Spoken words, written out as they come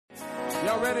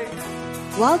Y'all ready?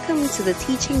 Welcome to the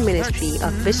teaching ministry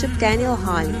of Bishop Daniel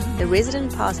Harley, the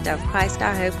resident pastor of Christ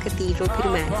Our Hope Cathedral,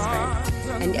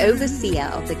 Pietermaritzburg, and overseer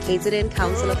of the KZN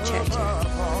Council of Churches.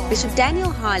 Bishop Daniel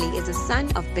Harley is a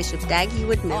son of Bishop Dag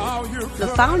Heward-Mills, the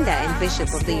founder and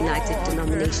bishop of the United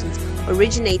Denominations,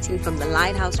 originating from the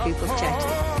Lighthouse Group of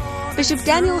Churches. Bishop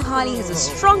Daniel Harley has a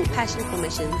strong passion for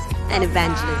missions and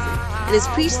evangelism and has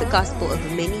preached the gospel over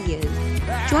many years.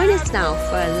 Join us now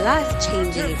for a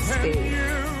life-changing experience.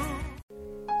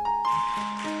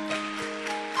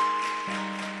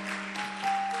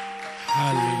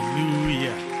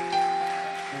 Hallelujah.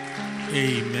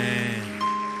 Amen.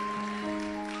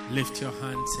 Lift your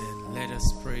hands and let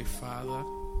us pray. Father,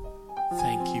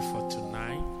 thank you for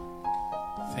tonight.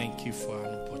 Thank you for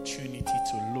an opportunity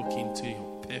to look into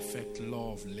your perfect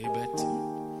law of liberty.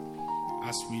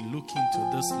 As we look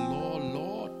into this law,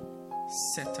 Lord,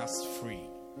 set us free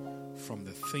from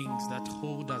the things that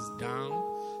hold us down,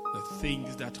 the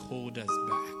things that hold us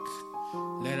back.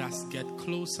 Let us get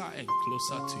closer and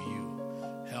closer to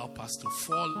you. Help us to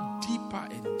fall deeper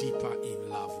and deeper in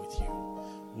love with you.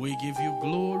 We give you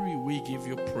glory, we give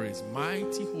you praise.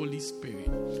 Mighty Holy Spirit,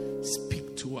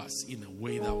 speak to us in a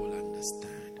way that we'll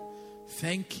understand.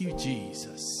 Thank you,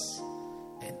 Jesus.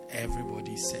 And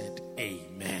everybody said,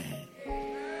 amen.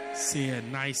 Say a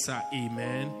nicer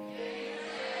amen.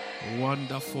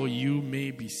 Wonderful. You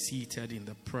may be seated in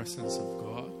the presence of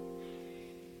God.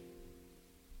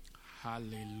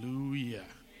 Hallelujah.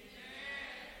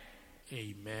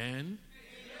 Amen.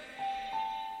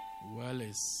 Well,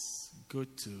 it's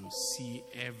good to see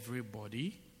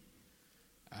everybody.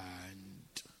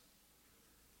 And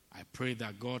I pray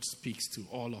that God speaks to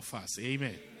all of us.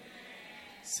 Amen.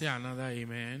 Say another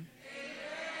amen.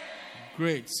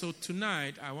 Great. So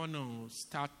tonight I want to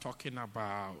start talking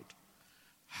about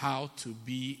how to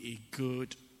be a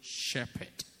good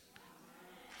shepherd.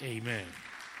 Amen.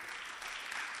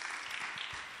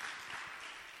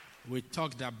 We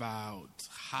talked about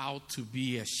how to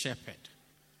be a shepherd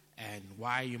and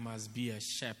why you must be a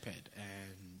shepherd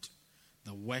and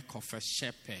the work of a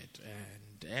shepherd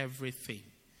and everything.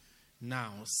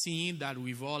 Now, seeing that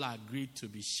we've all agreed to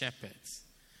be shepherds,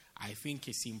 I think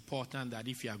it's important that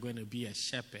if you are going to be a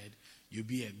shepherd, you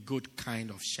be a good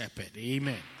kind of shepherd.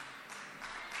 Amen.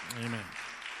 Amen.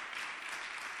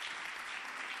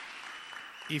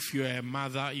 If you're a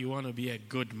mother, you want to be a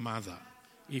good mother.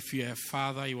 If you're a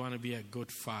father, you want to be a good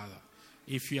father.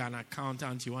 If you're an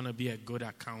accountant, you want to be a good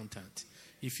accountant.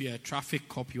 If you're a traffic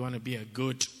cop, you want to be a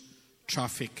good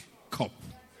traffic cop.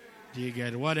 Do you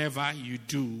get it? Whatever you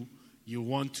do, you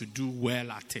want to do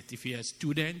well at it. If you're a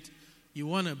student, you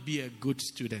want to be a good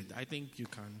student. I think you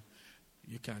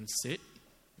can sit.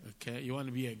 Okay? You want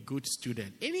to be a good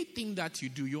student. Anything that you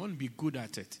do, you want to be good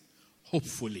at it.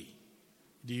 Hopefully.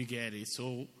 Do you get it?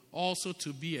 So also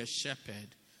to be a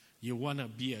shepherd, you want to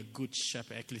be a good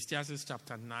shepherd. Ecclesiastes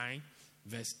chapter 9,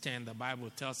 verse 10, the Bible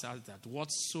tells us that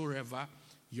whatsoever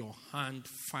your hand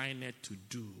findeth to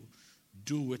do,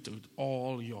 do it with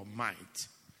all your might.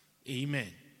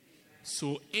 Amen.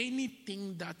 So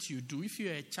anything that you do, if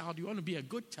you're a child, you want to be a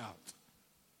good child.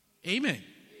 Amen.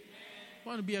 You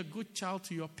want to be a good child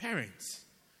to your parents.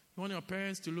 You want your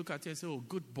parents to look at you and say, oh,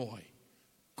 good boy,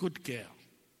 good girl.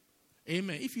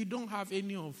 Amen. If you don't have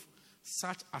any of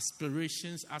such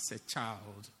aspirations as a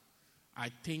child, I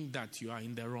think that you are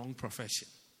in the wrong profession.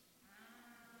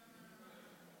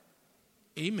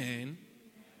 Amen.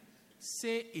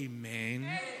 Say amen.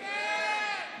 Amen.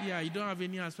 Yeah, you don't have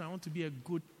any aspiration. I want to be a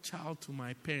good child to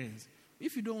my parents.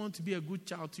 If you don't want to be a good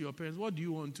child to your parents, what do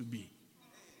you want to be?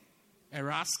 A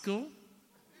rascal?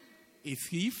 A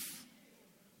thief?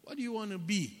 What do you want to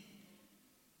be?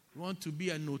 You want to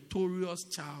be a notorious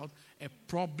child, a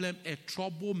problem, a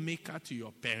troublemaker to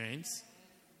your parents?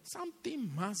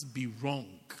 Something must be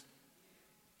wrong.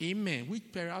 Amen.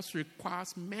 Which perhaps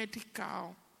requires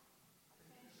medical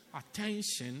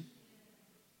attention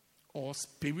or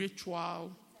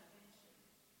spiritual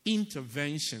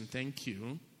intervention. Thank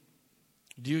you.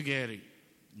 Do you get it?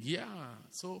 Yeah.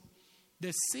 So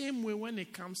the same way when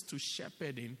it comes to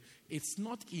shepherding, it's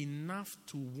not enough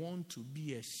to want to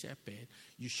be a shepherd.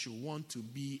 You should want to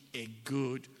be a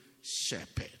good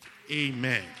shepherd.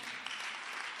 Amen.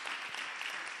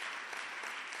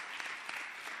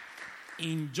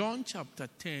 In John chapter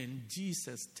 10,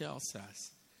 Jesus tells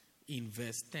us in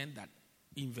verse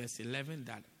 11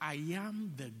 that I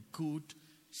am the good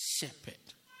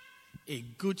shepherd. A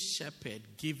good shepherd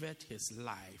giveth his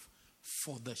life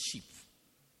for the sheep.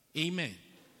 Amen.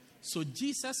 So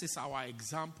Jesus is our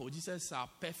example. Jesus is our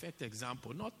perfect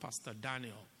example, not Pastor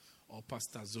Daniel or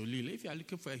Pastor Zolile. If you are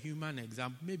looking for a human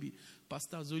example, maybe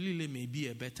Pastor Zolile may be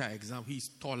a better example. He's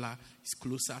taller, he's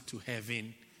closer to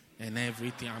heaven and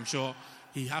everything. I'm sure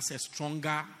he has a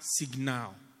stronger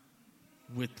signal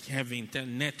with heaven, the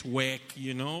network,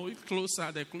 the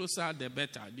closer, the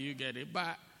better. Do you get it?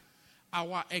 But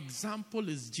our example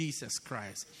is Jesus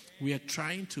Christ. We are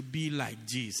trying to be like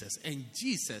Jesus. And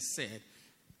Jesus said,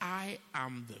 I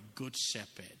am the good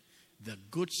shepherd. The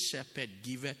good shepherd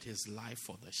giveth his life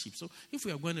for the sheep. So if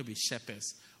we are going to be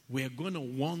shepherds, we are going to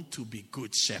want to be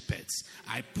good shepherds.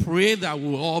 I pray that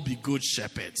we'll all be good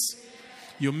shepherds.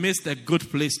 You missed a good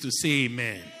place to say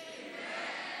amen. Amen.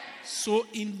 So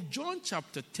in John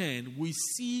chapter 10, we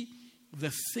see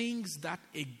the things that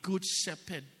a good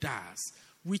shepherd does,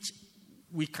 which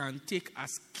we can take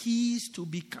as keys to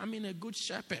becoming a good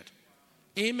shepherd.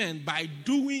 Amen. By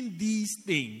doing these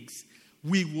things,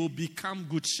 we will become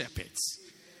good shepherds.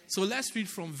 So let's read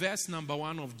from verse number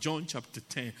 1 of John chapter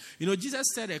 10. Jesus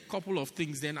said a couple of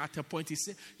things. Then at a point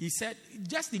he said,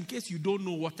 just in case you don't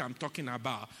know what I'm talking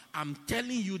about, I'm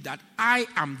telling you that I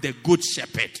am the good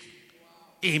shepherd.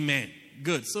 Amen.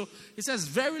 Good. So he says,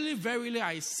 verily, verily,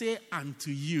 I say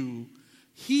unto you,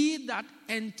 he that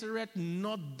entereth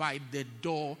not by the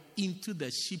door into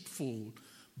the sheepfold,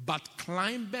 but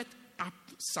climbeth up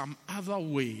some other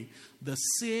way, the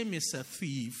same is a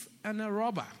thief and a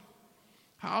robber.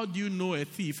 How do you know a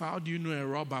thief? How do you know a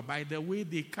robber? By the way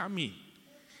they come in.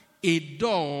 A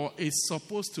door is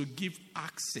supposed to give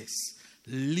access,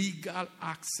 legal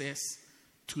access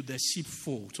to the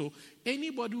sheepfold. So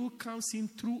anybody who comes in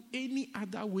through any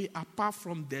other way apart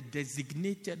from the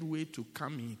designated way to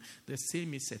come in, the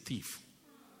same is a thief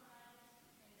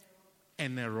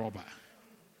and a robber.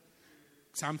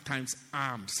 Sometimes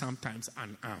armed, sometimes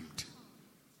unarmed.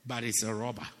 But it's a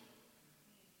robber.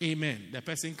 Amen. The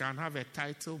person can have a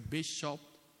title, bishop,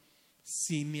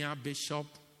 senior bishop,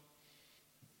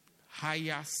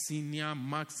 higher, senior,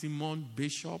 maximum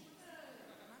bishop,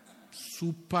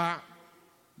 super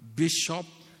bishop,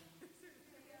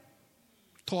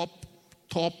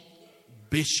 top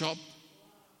bishop.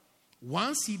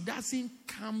 Once he doesn't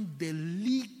come the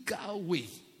legal way,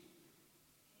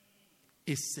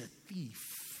 it's a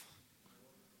thief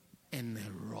and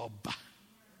a robber.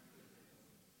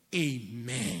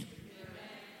 Amen.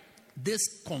 This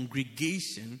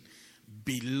congregation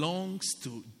belongs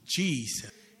to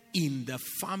Jesus in the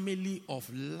family of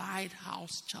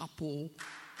Lighthouse Chapel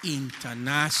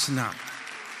International.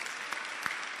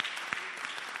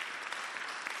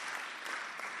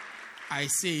 I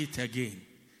say it again.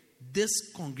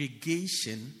 This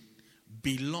congregation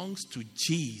belongs to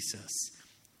Jesus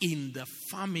in the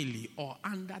family or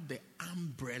under the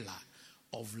umbrella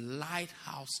of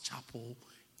Lighthouse Chapel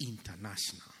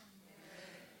International.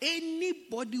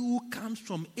 Anybody who comes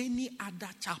from any other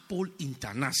chapel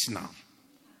international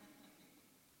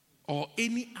or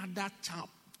any other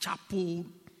chapel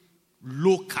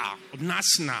local,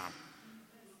 national,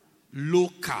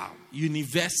 local,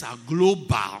 universal,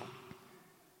 global,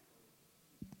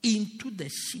 into the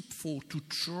sheepfold to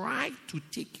try to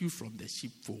take you from the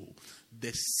sheepfold,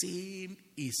 the same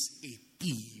is a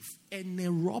thief and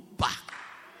a robber.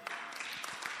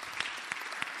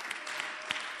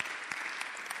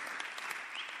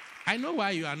 I know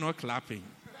why you are not clapping.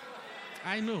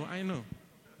 I know.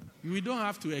 We don't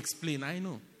have to explain, I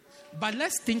know. But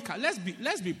let's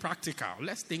be practical.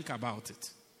 Let's think about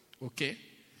it. Okay?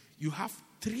 You have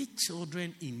 3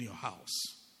 children in your house.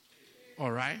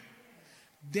 All right?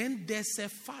 Then there's a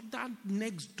father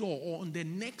next door or on the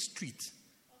next street.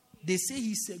 They say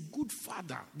he's a good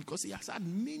father because he has had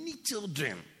many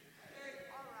children.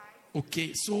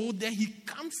 Okay, so then he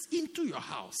comes into your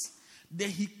house. Then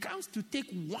he comes to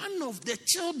take one of the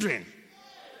children.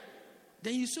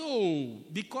 Then you say, oh,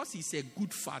 because he's a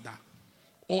good father,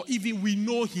 or even we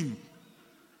know him,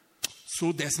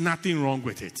 so there's nothing wrong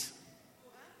with it.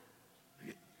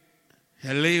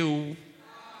 Hello?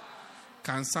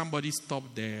 Can somebody stop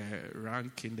the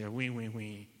ranking, the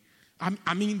win?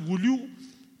 I mean, will you,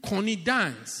 Connie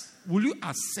Dance, will you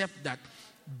accept that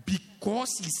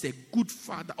because he's a good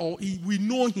father, or we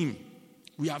know him,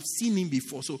 we have seen him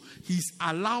before, so he's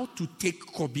allowed to take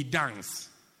Kobe Dance?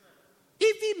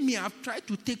 Even me, I've tried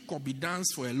to take Kobe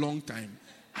Dance for a long time.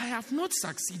 I have not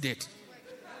succeeded.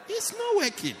 It's not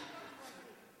working.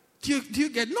 Do you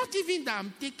get? Not even that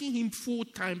I'm taking him full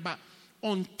time, but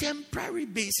on temporary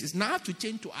basis. Now I have to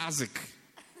change to Isaac.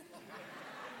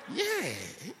 Yeah.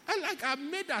 I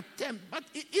made an attempt, but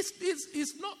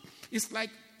it's not. It's like,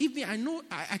 even I know,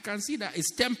 I can see that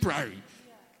it's temporary.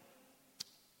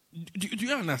 Do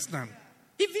you understand?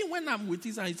 Even when I'm with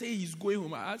him, I say he's going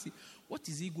home, I ask him, what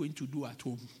is he going to do at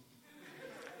home?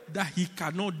 that he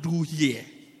cannot do here.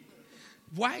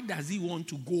 Why does he want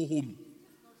to go home?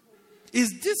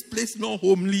 Is this place not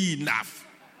homely enough?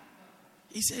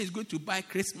 He said he's going to buy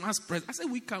Christmas presents. I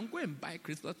said, we can go and buy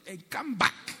Christmas and come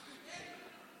back.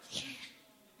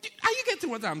 Yeah. Are you getting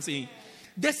what I'm saying?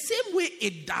 The same way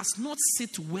it does not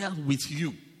sit well with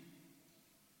you.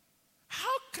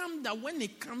 How come that when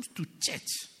it comes to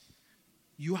church,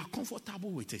 you are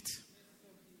comfortable with it?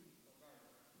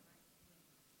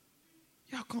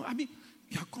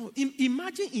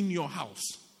 Imagine in your house,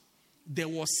 there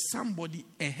was somebody,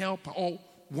 a helper, or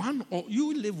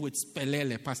you live with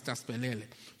Spelele, Pastor Spelele.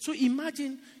 So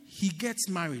imagine he gets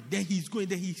married, then he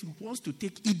wants to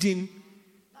take Eden.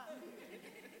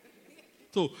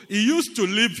 So he used to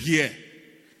live here.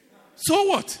 So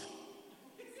what?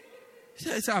 He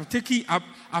says,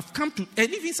 I've come to,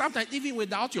 and even sometimes, even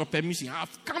without your permission,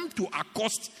 I've come to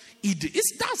accost Eden.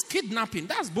 That's kidnapping.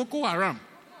 That's Boko Haram.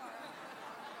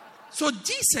 So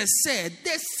Jesus said,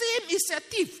 the same is a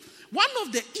thief. One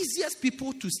of the easiest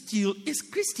people to steal is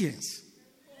Christians.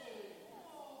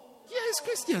 Yes,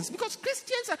 Christians. Because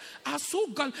Christians are so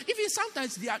gullible. Even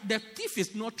sometimes the thief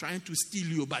is not trying to steal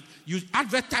you, but you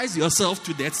advertise yourself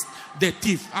to the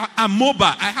thief. I'm mobile.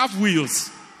 I have wheels.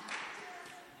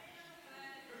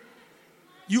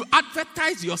 You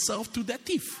advertise yourself to the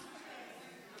thief.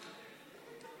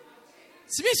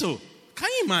 So, can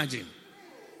you imagine?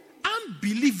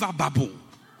 Unbelievable.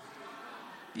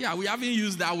 Yeah, we haven't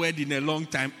used that word in a long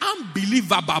time.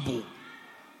 Unbelievable.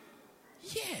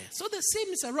 Yeah, so the same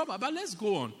is a robber. But let's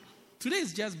go on. Today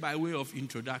is just by way of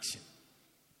introduction.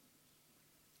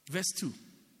 Verse 2.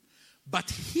 But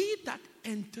he that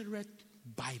entereth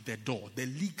by the door, the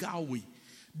legal way,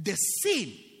 the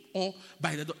same, or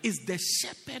by the door, is the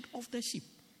shepherd of the sheep.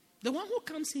 The one who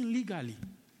comes in legally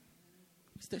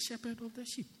is the shepherd of the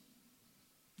sheep.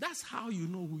 That's how you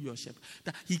know who your shepherd is.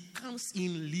 That he comes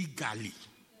in legally.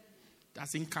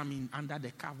 Doesn't come in under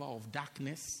the cover of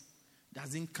darkness.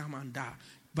 Doesn't come under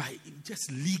by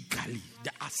just legally,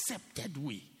 the accepted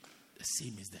way. The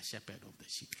same is the shepherd of the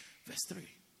sheep. Verse 3.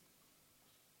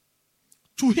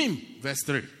 To him, verse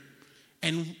 3.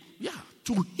 And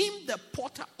to him the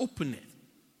porter openeth,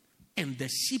 and the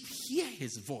sheep hear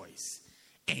his voice,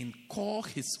 and call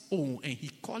his own, and he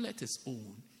calleth his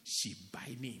own sheep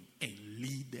by name, and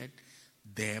leadeth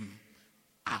them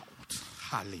out.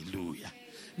 Hallelujah.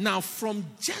 Now, from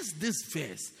just this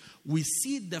verse, we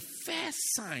see the first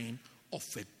sign of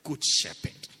a good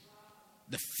shepherd.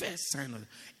 The first sign of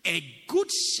a good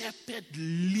shepherd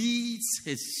leads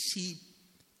his sheep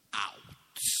out.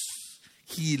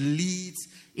 He leads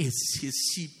his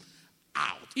sheep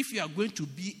out. If you are going to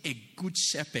be a good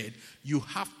shepherd, you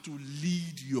have to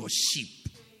lead your sheep.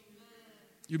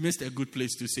 You missed a good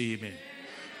place to say amen.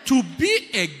 To be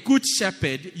a good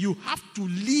shepherd, you have to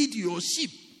lead your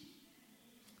sheep.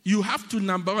 You have to,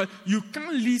 number one, you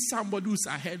can't lead somebody who's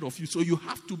ahead of you, so you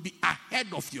have to be ahead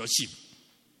of your sheep.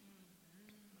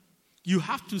 You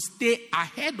have to stay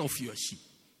ahead of your sheep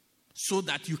so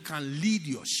that you can lead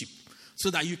your sheep,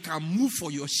 so that you can move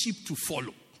for your sheep to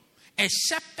follow. A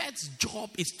shepherd's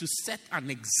job is to set an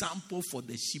example for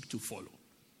the sheep to follow.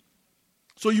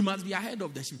 So you must be ahead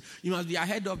of the sheep. You must be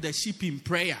ahead of the sheep in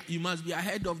prayer. You must be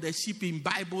ahead of the sheep in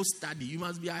Bible study. You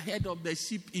must be ahead of the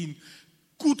sheep in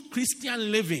good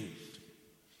Christian living.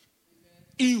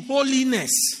 In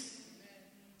holiness.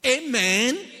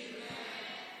 Amen.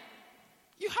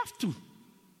 You have to.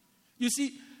 You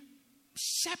see,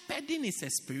 shepherding is a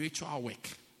spiritual work.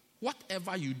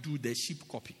 Whatever you do, the sheep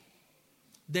copy.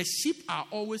 The sheep are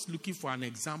always looking for an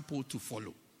example to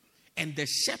follow. And the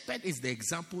shepherd is the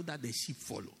example that the sheep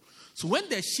follow. So when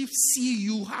the sheep see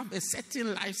you have a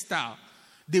certain lifestyle,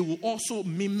 they will also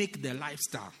mimic the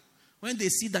lifestyle. When they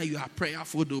see that you are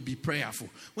prayerful, they'll be prayerful.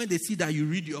 When they see that you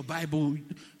read your Bible,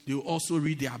 they'll also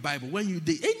read their Bible.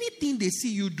 Anything they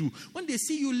see you do, when they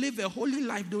see you live a holy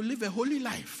life, they'll live a holy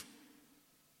life.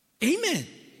 Amen.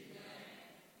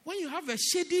 When you have a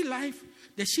shady life,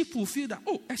 the sheep will feel that,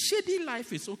 a shady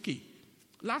life is okay.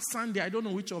 Last Sunday, I don't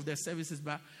know which of the services,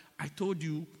 but I told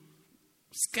you,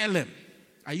 skelem.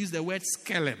 I used the word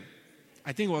skelem.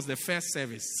 I think it was the first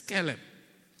service. Skelem.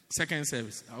 Second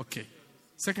service. Okay.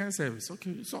 Second service.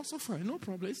 Okay. It's also fine. No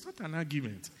problem. It's not an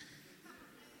argument.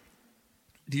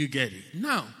 Do you get it?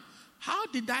 Now, how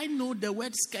did I know the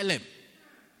word skelem?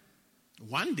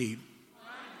 One day,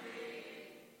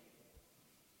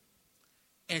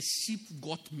 a sheep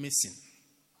got missing.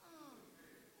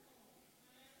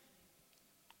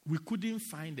 We couldn't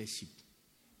find the sheep.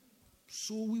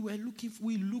 So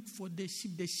we looked for the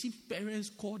sheep. The sheep parents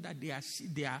called that they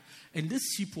are, and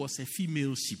this sheep was a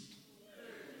female sheep.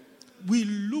 We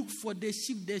look for the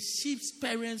sheep. The sheep's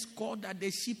parents called that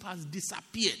the sheep has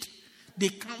disappeared. They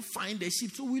can't find the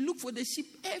sheep. So we look for the sheep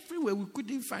everywhere. We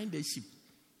couldn't find the sheep.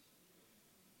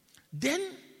 Then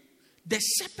the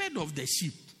shepherd of the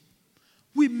sheep.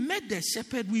 We met the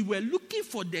shepherd. We were looking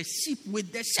for the sheep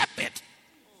with the shepherd.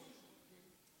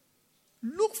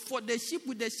 Look for the sheep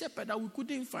with the shepherd, and we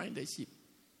couldn't find the sheep.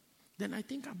 Then I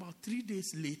think about 3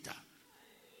 days later,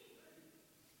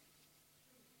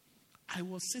 I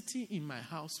was sitting in my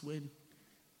house when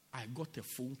I got a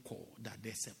phone call that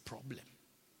there's a problem.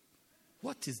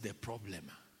 What is the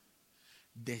problem?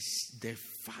 The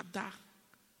father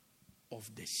of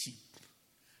the sheep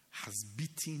has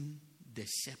beaten the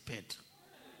shepherd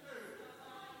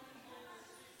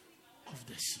of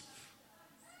the sheep.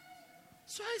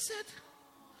 So I said,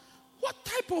 what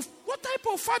type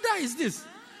of father is this?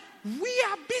 We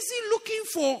are busy looking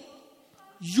for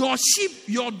your sheep,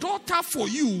 your daughter for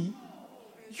you.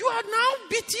 You are now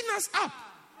beating us up.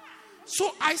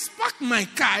 So I sparked my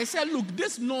car. I said, look,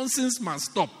 this nonsense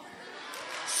must stop.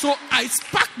 So I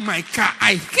sparked my car.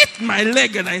 I hit my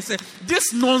leg and I said,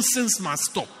 this nonsense must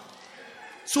stop.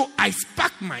 So I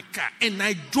sparked my car and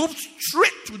I drove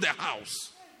straight to the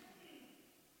house.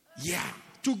 Yeah,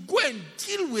 to go and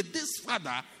deal with this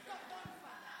father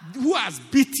who has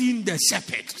beaten the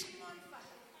shepherd.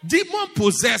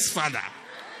 Demon-possessed father.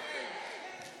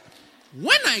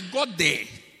 When I got there,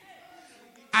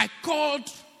 I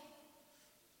called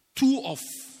two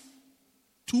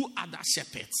other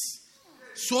shepherds.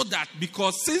 So that,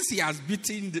 because since he has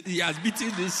beaten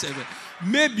this shepherd,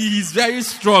 maybe he's very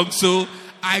strong. So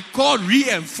I called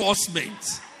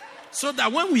reinforcements. So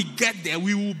that when we get there,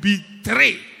 we will be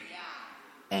 3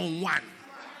 on 1.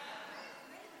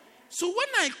 So when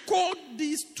I called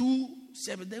these 2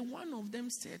 shepherds, then one of them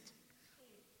said,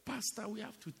 Pastor, we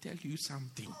have to tell you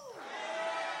something.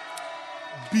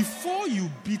 Before you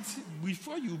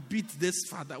beat this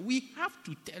father, we have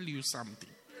to tell you something.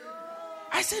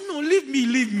 I said, no, leave me.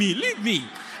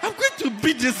 I'm going to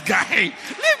beat this guy.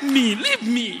 Leave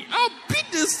me. I'll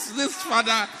beat this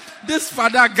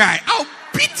father guy. I'll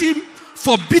beat him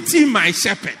for beating my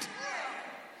shepherd.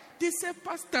 They said,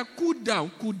 Pastor, cool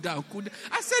down.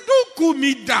 I said, don't cool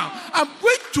me down. I'm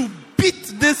going to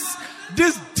beat this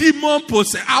demon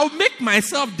possessed. I'll make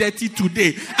myself dirty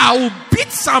today. I will beat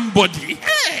somebody.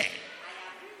 Hey!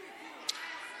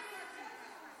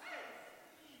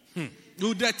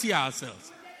 We'll dirty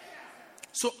ourselves.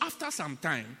 So after some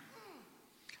time,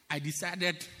 I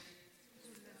decided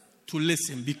to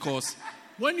listen, because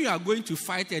when you are going to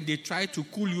fight and they try to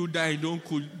cool you down, you don't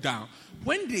cool down.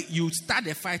 When you start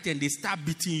a fight and they start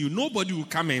beating you, nobody will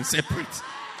come and separate.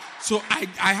 So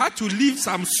I had to leave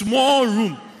some small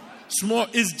room.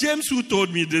 It's James who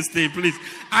told me this thing, please.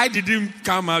 I didn't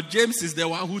come out. James is the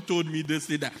one who told me this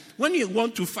thing, that when you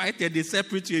want to fight and they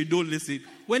separate you, you don't listen.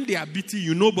 When they are beating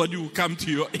you, nobody will come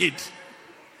to your aid.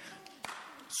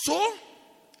 So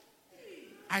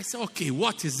I said, okay,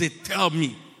 what is it? Tell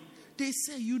me. They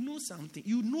say, you know something.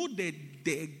 You know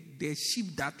the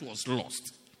sheep that was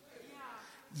lost.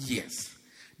 Yes.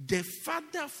 The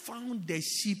father found the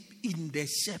sheep in the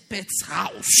shepherd's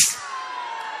house.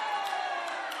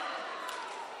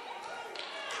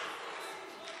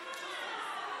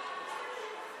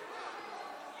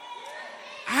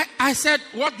 I said,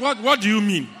 what do you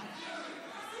mean?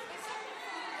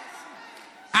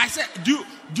 I said,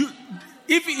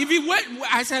 if he went,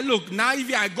 I said, look, now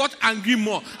if I got angry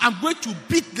more, I'm going to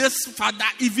beat this father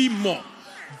even more,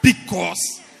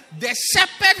 because the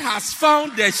shepherd has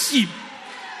found the sheep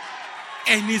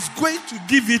and is going to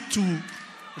give it to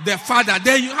the father.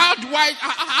 Then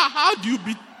how do you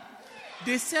beat?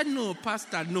 They said, no,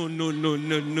 Pastor, no.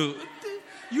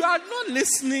 You are not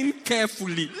listening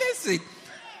carefully. Listen.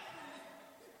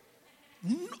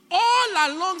 All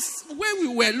along when we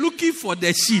were looking for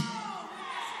the sheep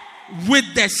with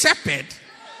the shepherd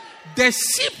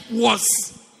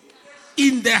was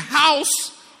in the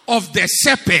house of the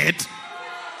shepherd.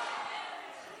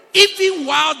 Even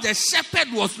while the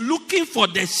shepherd was looking for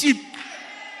the sheep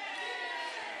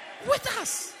with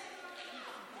us.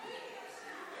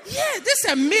 Yeah, this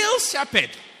is a male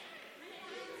shepherd.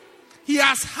 He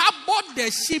has harbored the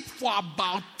sheep for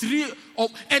about 3,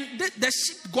 and the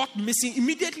sheep got missing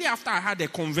immediately after I had a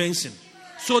convention.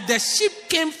 So the sheep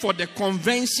came for the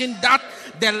convention. That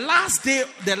the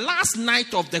last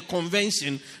night of the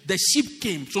convention, the sheep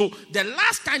came. So the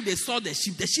last time they saw the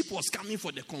sheep was coming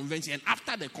for the convention. And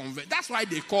after the convention, that's why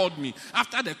they called me.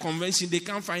 After the convention, they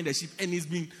can't find the sheep, and it's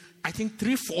been, I think,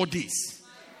 3-4 days.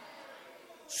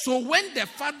 So when the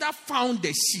father found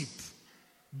the sheep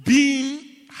being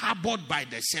harbored by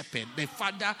the shepherd, the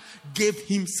father gave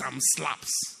him some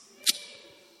slaps.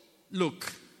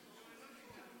 Look.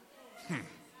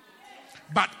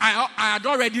 But I had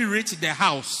already reached the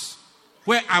house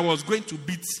where I was going to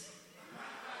beat.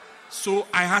 So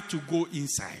I had to go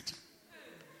inside.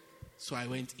 So I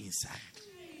went inside.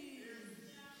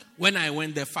 When I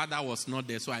went, the father was not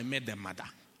there, so I met the mother.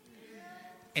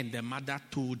 And the mother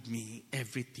told me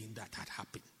everything that had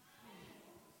happened.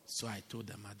 So I told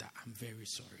the mother, I'm very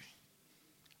sorry.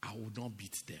 I will not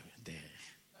beat the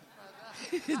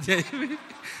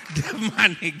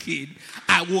man again.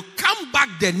 I will come back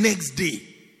the next day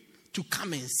to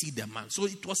come and see the man. So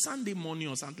it was Sunday morning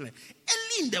or something like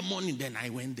early in the morning, then I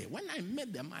went there. When I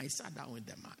met the man, I sat down with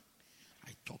the man.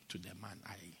 I talked to the man.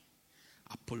 I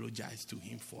apologized to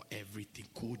him for everything,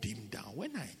 cooled him down.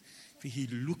 When he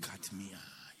looked at me,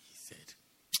 he said,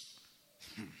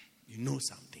 you know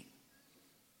something?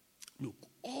 Look,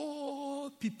 all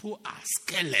people are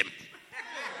skelem.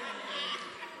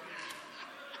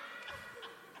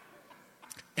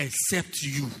 Except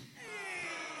you.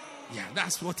 Yeah,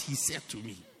 that's what he said to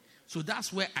me. So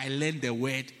that's where I learned the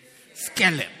word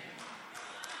skelem.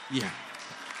 Yeah.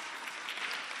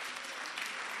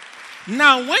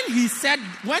 Now, when he said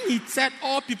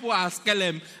all people are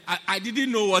skelem, I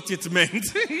didn't know what it meant.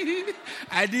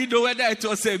 I didn't know whether it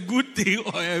was a good thing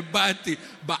or a bad thing.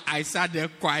 But I sat there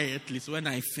quietly. So when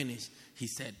I finished, he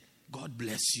said, God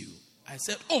bless you. I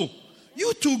said, oh,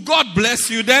 you too, God bless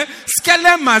you. Then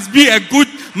skelem must be a good,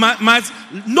 must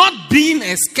not being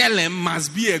a skelem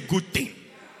must be a good thing.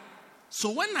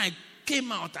 So when I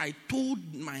came out, I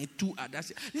told my two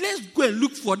others, let's go and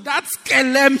look for that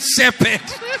skelem shepherd.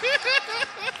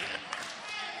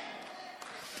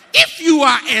 If you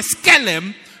are a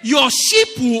skelem, your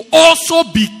sheep will also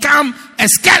become a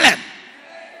skelem.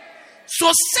 So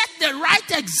set the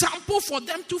right example for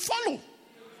them to follow.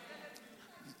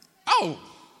 Oh.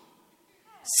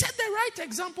 Set the right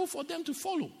example for them to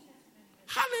follow.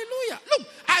 Hallelujah.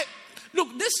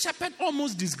 Look, this shepherd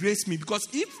almost disgraced me, because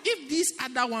if this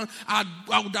other one, I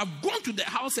would have gone to the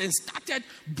house and started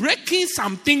breaking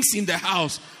some things in the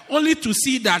house, only to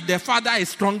see that the father is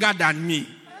stronger than me.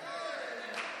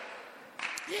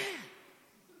 Yeah.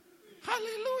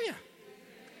 Hallelujah.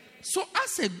 So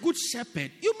as a good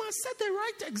shepherd, you must set the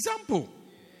right example.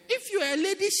 If you are a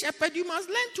lady shepherd, you must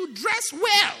learn to dress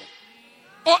well.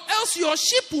 Or else your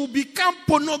sheep will become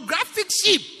pornographic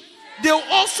sheep. They'll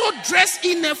also dress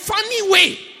in a funny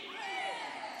way.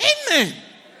 Amen.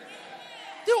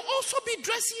 They'll also be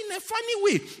dressing in a funny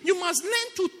way. You must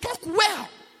learn to talk well.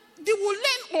 They will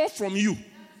learn all from you.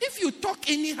 If you talk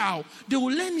anyhow, they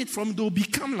will learn it from you. They'll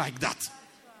become like that.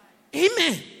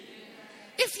 Amen.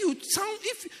 If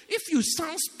you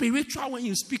sound spiritual when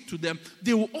you speak to them,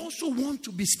 they will also want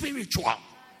to be spiritual.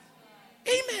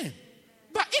 Amen.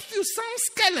 But if you sound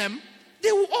skelem,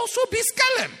 they will also be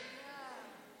skelem.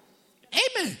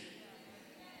 Amen.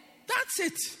 That's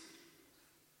it.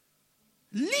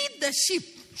 Lead the sheep.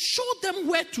 Show them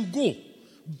where to go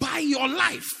by your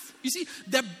life. You see,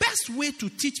 the best way to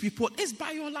teach people is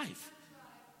by your life.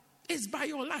 It's by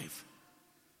your life.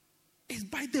 It's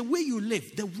by the way you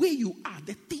live, the way you are,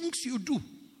 the things you do.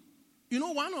 You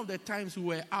know, one of the times we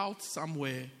were out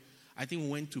somewhere, I think we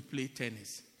went to play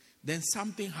tennis. Then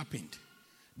something happened.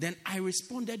 Then I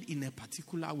responded in a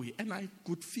particular way, and I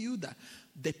could feel that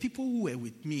the people who were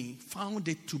with me found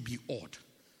it to be odd.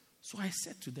 So I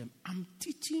said to them, I'm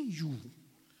teaching you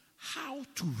how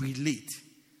to relate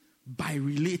by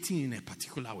relating in a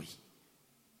particular way.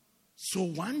 So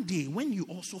one day, when you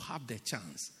also have the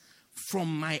chance,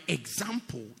 from my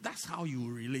example, that's how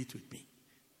you relate with me.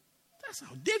 That's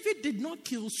how. David did not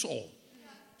kill Saul.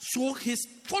 So his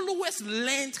followers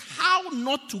learned how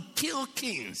not to kill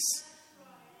kings.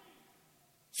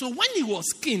 So when he was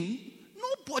king,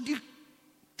 nobody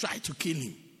tried to kill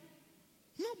him.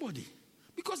 Nobody.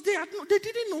 Because they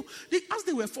didn't know. As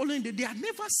they were following, they had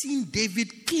never seen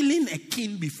David killing a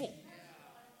king before.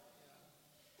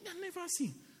 They had never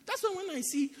seen. That's why when I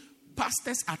see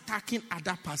pastors attacking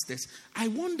other pastors, I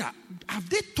wonder, have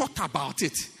they thought about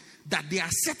it? That they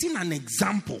are setting an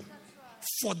example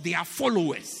for their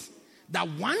followers. That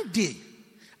one day,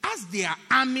 as they are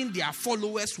arming their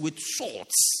followers with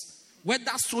swords,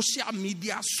 whether social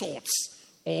media swords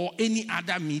or any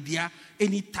other media,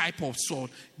 any type of sword,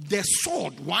 the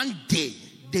sword, one day,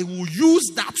 they will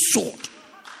use that sword.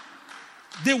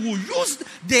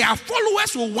 Their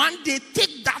followers will one day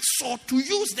take that sword to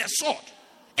use the sword.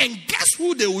 And guess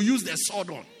who they will use the sword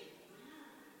on?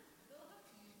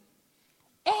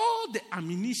 All the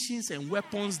ammunitions and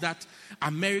weapons that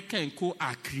America and co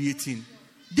are creating,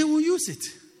 they will use it.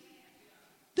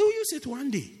 They will use it one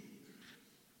day.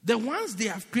 The ones they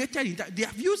have created, they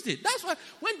have used it. That's why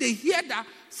when they hear that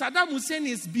Saddam Hussein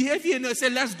is behaving, they say,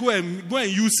 let's go and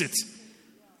use it.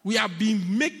 We have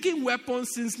been making weapons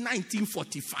since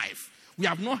 1945. We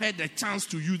have not had a chance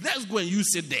to use. Let's go and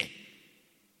use it there.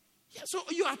 Yeah, so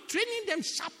you are training them,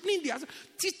 sharpening their,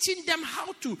 teaching them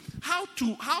how to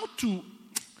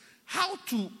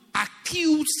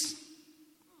accuse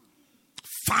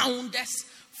founders,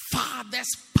 fathers,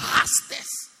 pastors.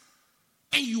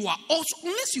 And you are also,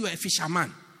 unless you are a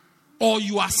fisherman or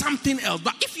you are something else,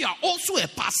 but if you are also a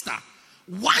pastor,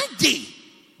 one day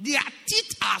their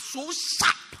teeth are so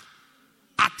sharp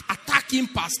at attacking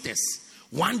pastors.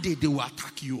 One day they will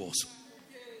attack you also.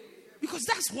 Because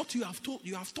that's what you have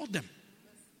taught them.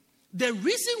 The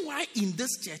reason why in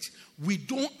this church we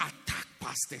don't attack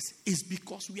pastors is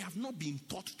because we have not been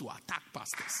taught to attack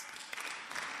pastors.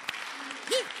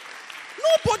 Yeah.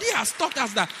 Nobody has taught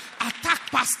us that attack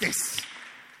pastors.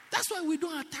 That's why we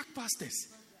don't attack pastors.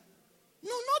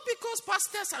 No, not because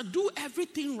pastors do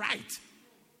everything right.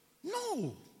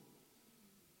 No.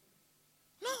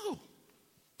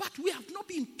 But we have not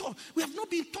been taught. We have not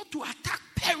been taught to attack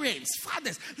parents,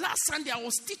 fathers. Last Sunday I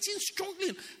was teaching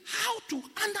strongly how to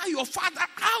honor your father,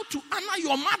 how to honor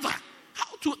your mother,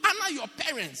 how to honor your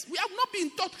parents. We have not been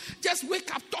taught. Just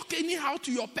wake up, talk anyhow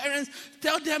to your parents,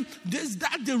 tell them this,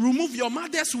 that, they remove your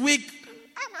mother's wig.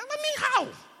 I mean, how?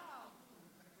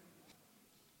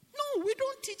 No, we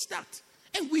don't teach that.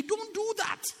 And we don't do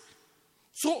that.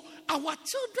 So our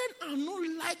children are not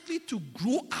likely to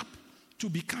grow up to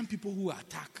become people who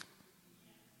attack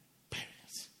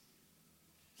parents.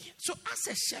 Yeah. So as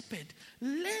a shepherd,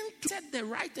 learn to set the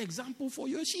right example for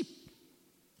your sheep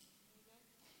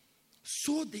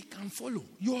so they can follow.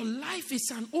 Your life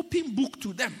is an open book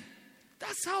to them.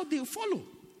 That's how they follow.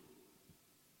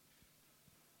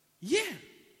 Yeah.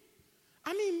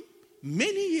 I mean,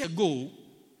 many years ago,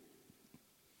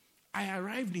 I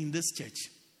arrived in this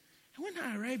church. And when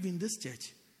I arrived in this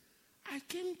church, I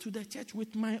came to the church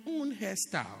with my own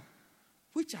hairstyle,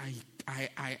 which I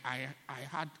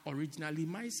had originally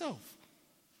myself.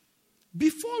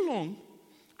 Before long,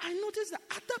 I noticed that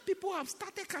other people have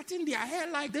started cutting their hair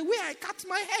like the way I cut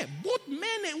my hair, both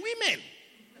men and women.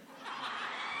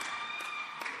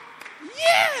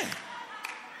 Yeah.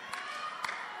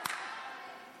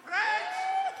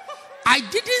 I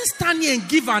didn't stand here and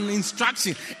give an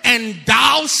instruction, and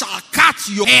thou shalt cut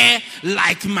your hair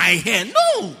like my hair.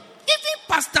 No. Even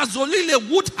Pastor Zolile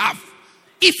would have,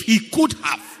 if he could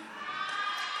have.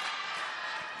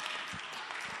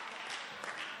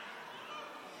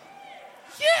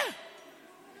 Yeah.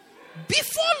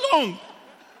 Before long,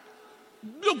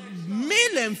 look,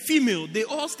 male and female, they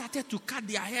all started to cut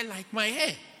their hair like my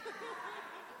hair.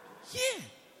 Yeah.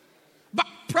 But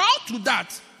proud to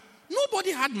that,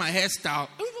 nobody had my hairstyle.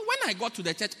 Even when I got to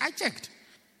the church, I checked.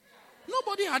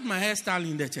 Nobody had my hairstyle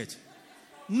in the church.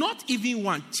 Not even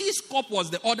one. Cheese Cup was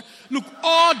the order. Look,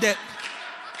 all the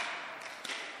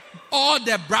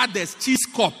brothers, Cheese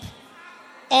Cup.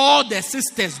 All the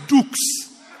sisters, Dukes.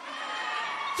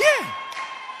 Yeah.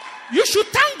 You should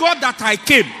thank God that I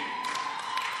came.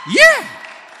 Yeah.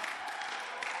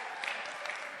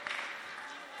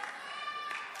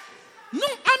 No,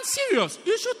 I'm serious.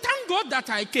 You should thank God that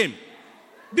I came.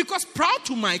 Because prior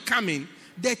to my coming,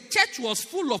 the church was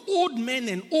full of old men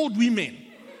and old women.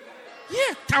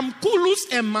 Yeah,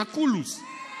 Tamkulus and Makulus.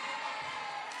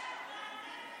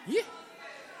 Yeah.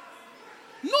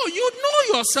 No, you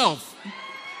know yourself.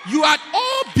 You had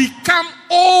all become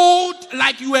old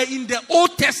like you were in the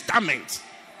Old Testament.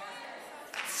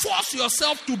 Force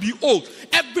yourself to be old.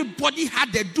 Everybody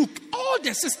had a duke. All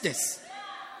the sisters.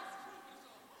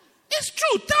 It's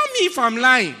true. Tell me if I'm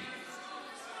lying.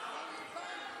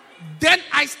 Then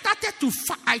I started to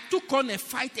I took on a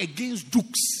fight against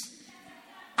dukes.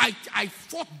 I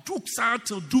fought dukes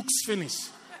until dukes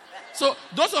finished. So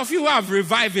those of you who have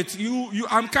revived it,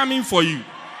 I'm coming for you.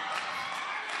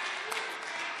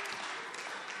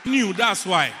 That's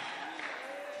why.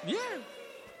 Yeah.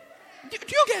 Do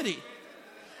you get it?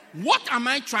 What am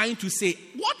I trying to say?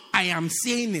 What I am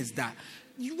saying is that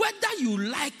whether you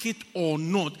like it or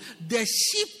not, the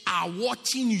sheep are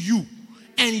watching you.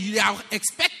 And they are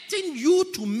expecting you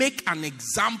to make an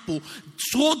example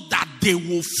so that they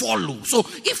will follow. So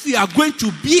if you are going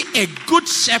to be a good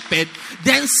shepherd,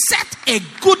 then set a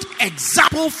good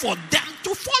example for them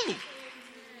to follow.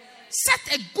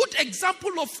 Set a good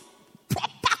example of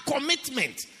proper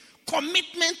commitment.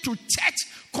 Commitment to church,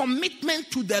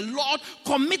 commitment to the Lord,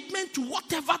 commitment to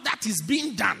whatever that is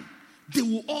being done. They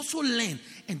will also learn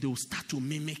and they will start to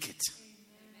mimic it.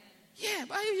 Yeah,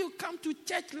 but if you come to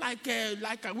church like a,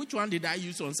 which one did I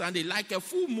use on Sunday? Like a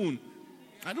full moon.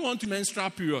 I don't want to menstrual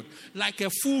period. Like a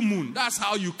full moon. That's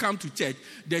how you come to church.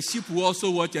 The sheep will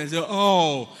also watch and say,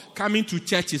 oh, coming to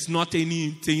church is not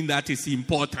anything that is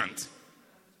important.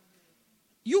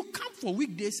 You come for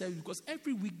weekday service because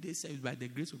every weekday service, by the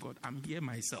grace of God, I'm here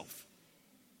myself.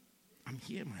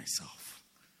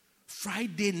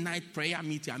 Friday night prayer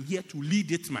meeting, I'm here to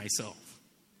lead it myself.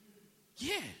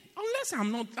 Yeah.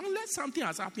 Unless something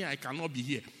has happened, I cannot be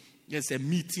here. There's a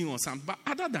meeting or something. But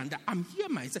other than that, I'm here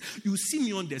myself. You see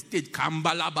me on the stage.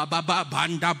 Kambala baba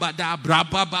banda bada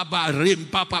braba baba rim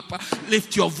papa.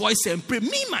 Lift your voice and pray.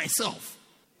 Me myself.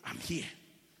 I'm here.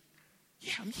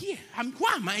 Yeah, I'm here.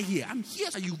 Why am I here? I'm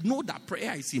here so you know that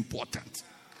prayer is important.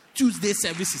 Tuesday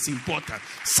service is important.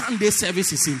 Sunday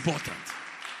service is important.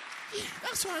 Yeah,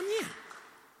 that's why I'm here.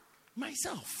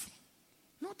 Myself.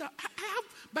 Not that I have,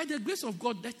 by the grace of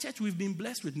God, the church, we've been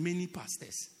blessed with many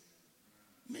pastors.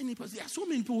 Many pastors. There are so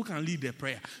many people who can lead the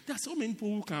prayer. There are so many people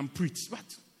who can preach. But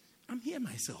I'm here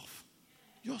myself.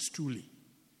 Yours truly.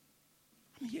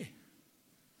 I'm here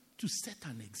to set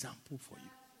an example for you.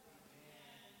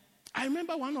 I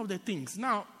remember one of the things.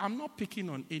 Now, I'm not picking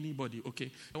on anybody, okay?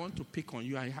 I want to pick on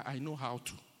you. I know how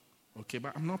to. Okay,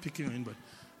 but I'm not picking on anybody.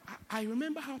 I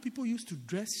remember how people used to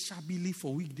dress shabbily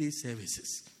for weekday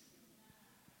services.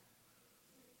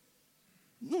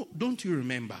 No, don't you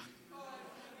remember?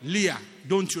 Leah,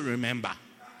 don't you remember?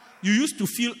 You used to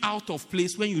feel out of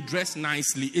place when you dress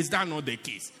nicely. Is that not the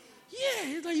case?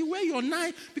 Yeah, like you wear your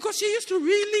nice, because she used to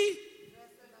really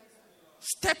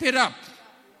step it up.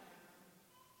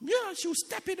 Yeah, she'll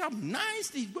step it up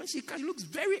nicely. When she looks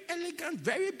very elegant,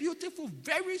 very beautiful,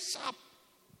 very sharp,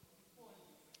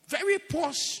 very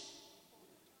posh,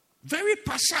 very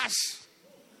pashash.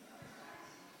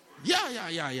 Yeah.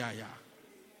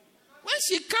 When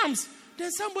she comes,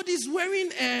 then somebody's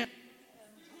wearing a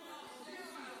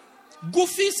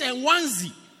goofies and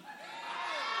onesie.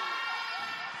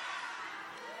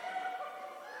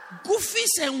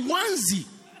 Goofies and onesie.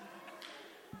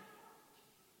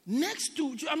 Next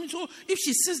to, so if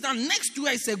she sits down next to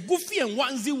her, it's a goofy and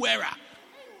onesie wearer.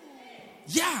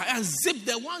 Yeah, and zip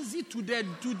the onesie to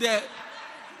the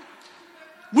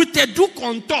with a duke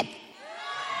on top.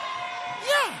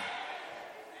 Yeah.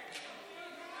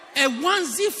 A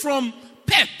onesie from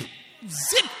Pep,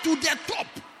 zip to the top.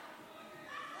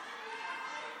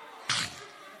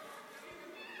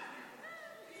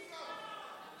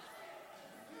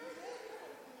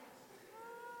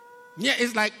 Yeah,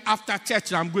 it's like after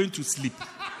church, I'm going to sleep.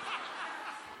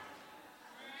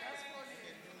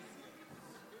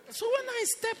 So when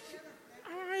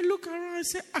I look around, I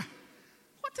say,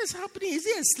 what is happening? Is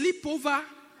it a sleepover?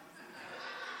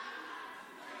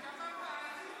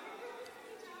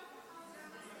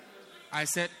 I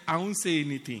said, I won't say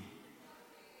anything.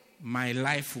 My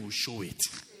life will show it.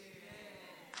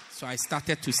 So I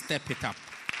started to step it up.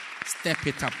 Step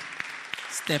it up.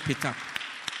 Step it up.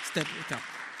 Step it up.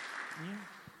 Yeah.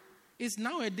 It's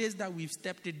nowadays that we've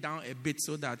stepped it down a bit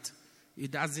so that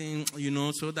it doesn't,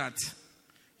 so that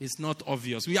it's not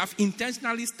obvious. We have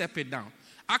intentionally stepped it down.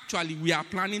 Actually, we are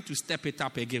planning to step it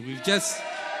up again. We've just...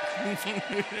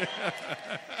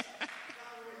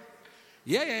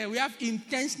 Yeah, we have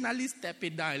intentionally stepped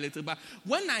it down a little. But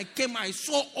when I came, I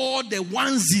saw all the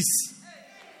onesies.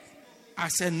 I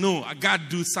said, no, I got to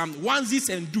do something. Onesies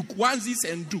and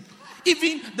Duke.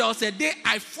 Even there was a day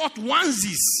I fought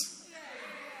onesies.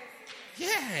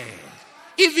 Yeah.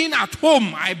 Even at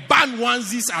home, I banned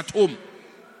onesies at home.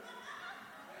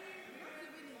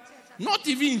 Not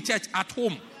even in church, at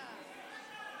home.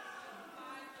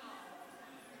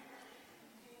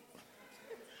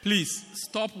 Please,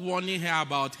 stop warning her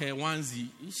about her onesie.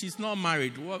 She's not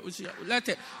married. Let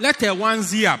her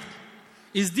onesie up.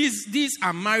 These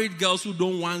are married girls who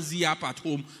don't onesie up at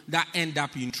home that end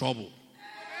up in trouble.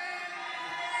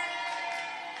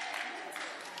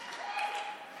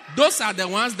 Those are the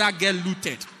ones that get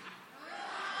looted.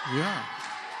 Yeah.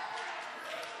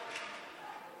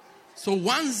 So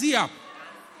onesie up.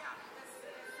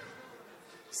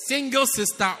 Single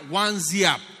sister, onesie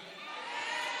up.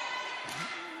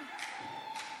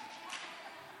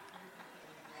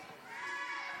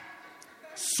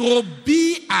 So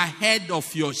be ahead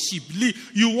of your sheep.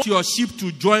 You want your sheep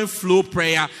to join flow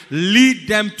prayer. Lead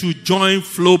them to join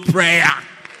flow prayer.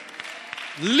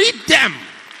 Lead them.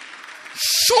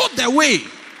 Show the way.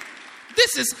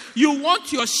 You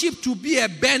want your sheep to be a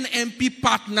Ben MP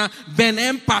partner, Ben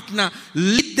M partner.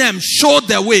 Lead them. Show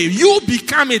the way. You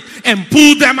become it and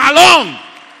pull them along.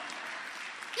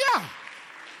 Yeah.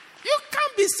 You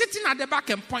can't be sitting at the back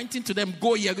and pointing to them,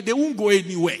 go here. They won't go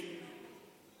anywhere.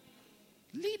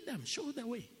 Lead them. Show the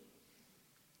way.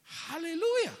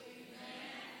 Hallelujah.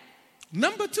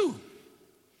 Number 2.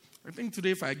 I think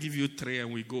today if I give you 3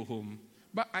 and we go home.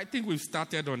 But I think we've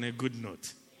started on a good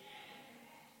note.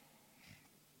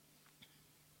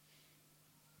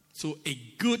 So a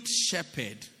good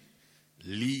shepherd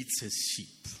leads his sheep.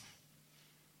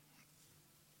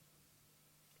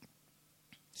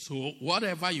 So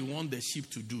whatever you want the sheep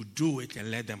to do, do it and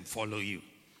let them follow you.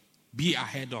 Be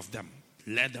ahead of them.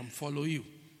 Let them follow you.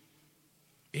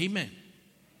 Amen.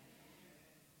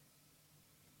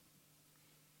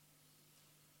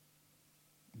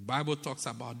 The Bible talks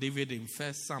about David in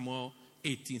 1 Samuel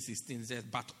 18:16 says,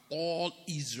 but all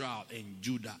Israel and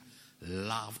Judah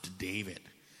loved David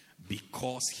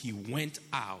because he went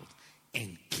out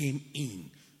and came in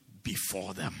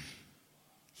before them.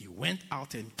 He went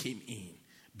out and came in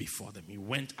before them. He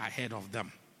went ahead of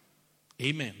them.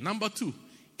 Amen. Number 2,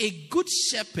 a good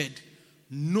shepherd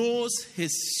knows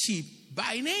his sheep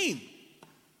by name.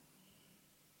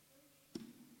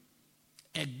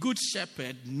 A good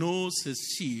shepherd knows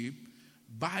his sheep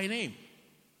by name.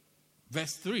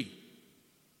 Verse 3.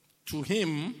 To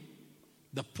him,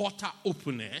 the porter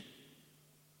openeth,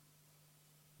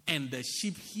 and the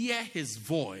sheep hear his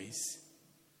voice,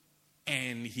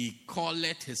 and he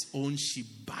calleth his own sheep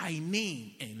by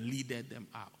name and leadeth them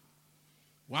out.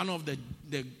 One of the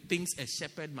things a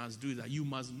shepherd must do is that you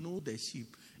must know the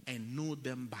sheep and know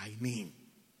them by name.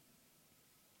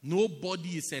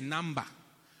 Nobody is a number.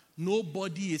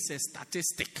 Nobody is a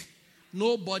statistic.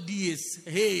 Nobody is,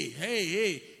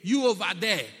 hey, you over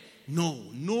there. No,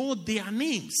 know their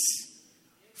names.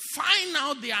 Find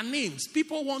out their names.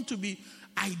 People want to be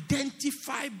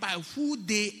identified by who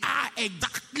they are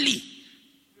exactly.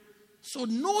 So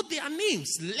know their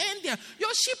names. Learn their.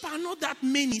 Your sheep are not that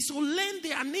many, so learn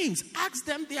their names. Ask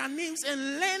them their names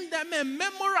and learn them and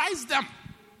memorize them.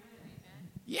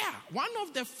 Yeah, one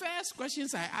of the first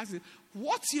questions I ask is,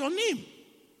 what's your name?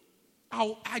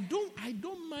 I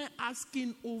don't mind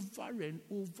asking over and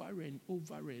over and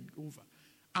over and over.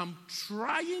 I'm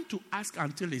trying to ask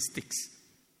until it sticks.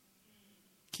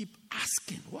 Keep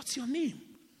asking, what's your name?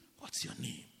 What's your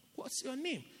name? What's your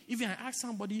name? Even I asked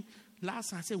somebody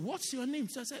last night, I said, what's your name?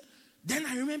 So I said, then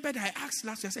I remembered I asked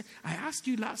last week. I said, I asked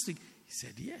you last week. He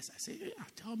said, yes. I said, yeah,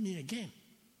 tell me again.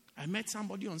 I met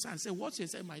somebody on Sunday. I said, what's your name?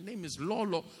 He said, my name is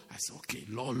Lolo. I said, okay,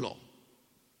 Lolo.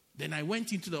 Then I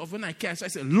went into the oven. I came. So I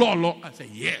said, Lolo. I said,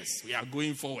 yes, we are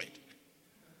going forward.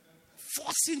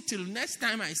 Forcing till next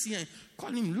time I see him,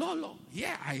 call him Lolo.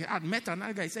 Yeah, I had met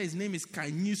another guy. He said his name is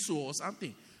Kanyiso or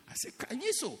something. I said,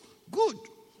 Kanyiso, good.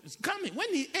 It's coming.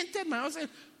 When he entered my house, I said,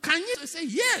 Kanyiso. I said,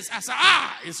 yes. I said,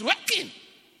 it's working.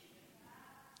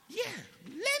 Yeah,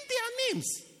 learn their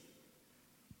names.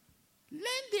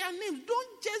 Learn their names.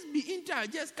 Don't just be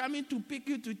interested, just coming to pick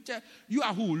you to church. You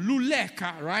are who?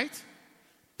 Luleka, right?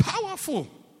 Powerful.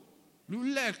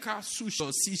 Luleka, Sushi,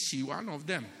 or Sishi, one of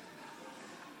them.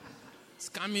 It's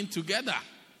coming together.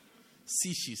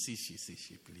 Sishi,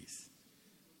 please.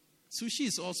 Sushi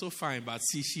is also fine, but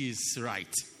Sishi is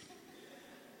right.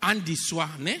 Andy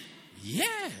Swane?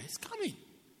 Yeah, it's coming.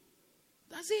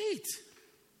 That's it.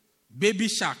 Baby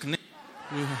Shark, ne?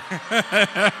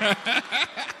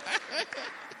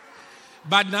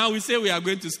 But now we say we are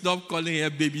going to stop calling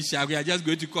her Baby Shark. We are just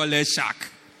going to call her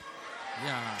Shark.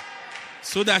 Yeah.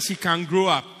 So that she can grow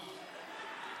up.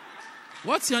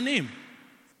 What's your name?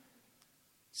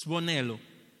 Sponello.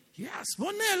 Yeah,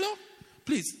 Sponello.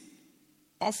 Please,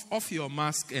 off your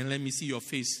mask and let me see your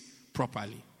face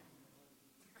properly.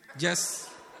 Just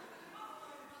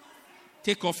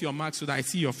take off your mask so that I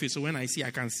see your face. So when I see, I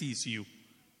can see it's you.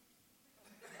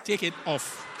 Take it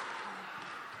off.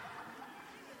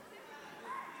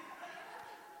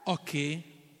 Okay,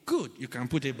 good. You can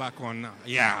put it back on now.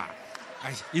 Yeah.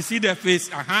 You see the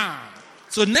face?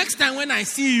 So next time when I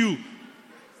see you,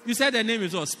 you said the name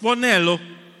is what? Sponello.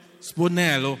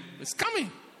 It's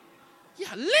coming.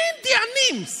 Yeah, learn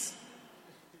their names.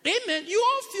 Amen. You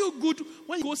all feel good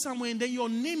when you go somewhere and then your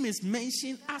name is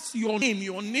mentioned as your name.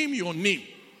 Yeah, learn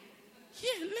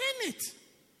it.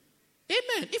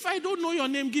 Amen. If I don't know your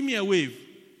name, give me a wave.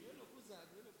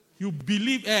 You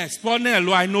believe,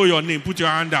 Sponello, I know your name. Put your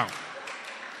hand down.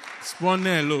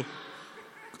 Sponello.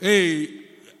 Hey,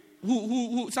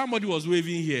 who? Somebody was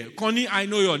waving here. Connie, I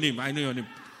know your name.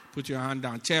 Put your hand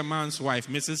down. Chairman's wife,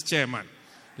 Mrs. Chairman.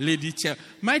 Lady Chair.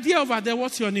 My dear over there,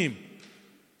 what's your name?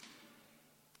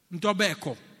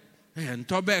 Ntobeko.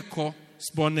 Ntobeko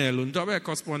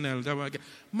Sponello.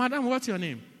 Madam, what's your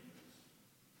name?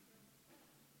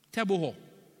 Teboho.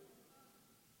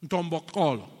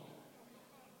 Ntombokolo.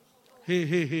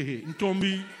 Hey.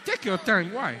 Ntombi. Take your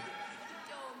time. Why?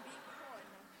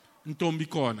 Ntombi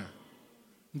corner.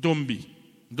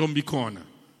 Ntombi corner.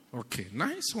 Okay,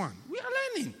 nice one. We are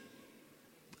learning.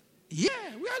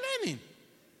 Yeah, we are learning.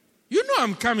 You know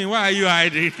I'm coming. Why are you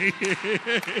hiding?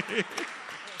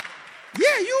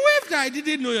 Yeah, you waved. I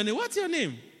didn't know your name. What's your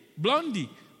name? Blondie.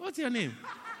 What's your name?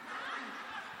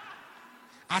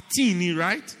 Atini,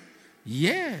 right?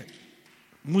 Yeah.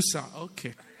 Musa.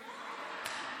 Okay.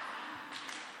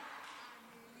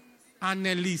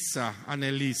 Annelisa and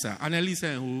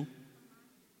who?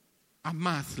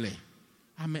 Amatle.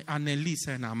 Annelisa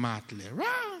and Amatle.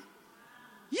 Right?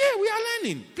 Yeah, we are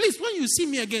learning. Please, when you see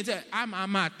me again, say, I'm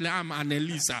Amatle, I'm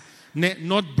Annelisa.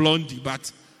 Not Blondie,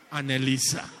 but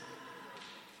Annelisa.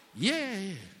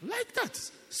 Yeah, like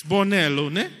that.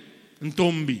 Sbonello, ne?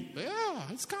 Ntombi. Yeah,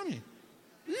 it's coming.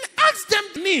 Ask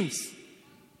them names.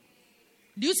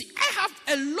 Do you see? I have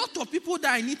a lot of people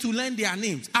that I need to learn their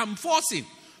names. I'm forcing.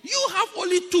 You have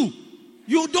only 2.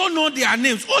 You don't know their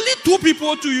names. Only 2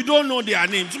 people too, you don't know their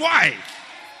names. Why?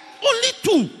 Only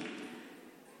 2.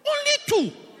 Only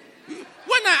 2.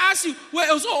 When I ask you,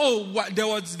 there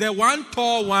was the one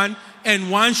tall one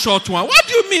and one short one. What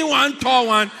do you mean one tall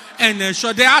one and a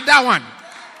short? The other one.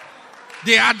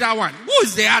 The other one. Who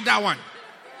is the other one?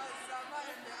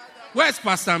 Where's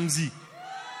Pastor Mzi?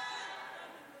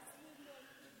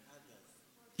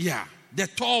 Yeah, the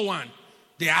tall one.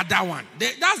 The other one.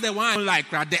 That's the one I don't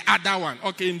like, right? The other one.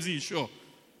 Okay, Mzi, sure.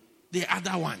 The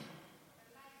other one.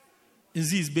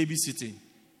 Mzi is babysitting.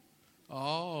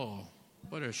 Oh,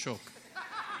 what a shock.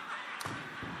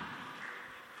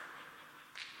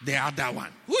 The other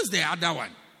one. Who's the other one?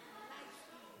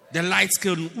 The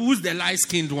light-skinned. Who's the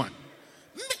light-skinned one?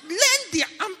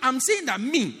 I'm saying that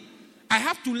I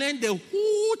have to learn the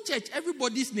whole church,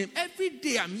 everybody's name. Every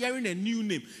day I'm hearing a new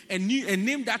name. A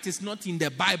name that is not in the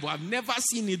Bible. I've never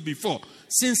seen it before.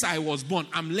 Since I was born,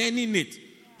 I'm learning it.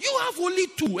 You have only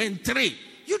 2 and 3.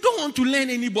 You don't want to learn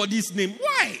anybody's name.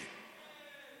 Why?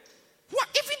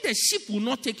 Even the sheep will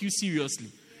not take you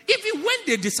seriously. Even when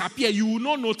they disappear, you will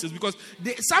not notice because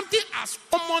something as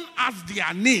common as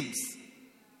their names,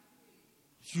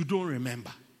 you don't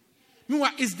remember.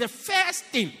 Meanwhile, it's the first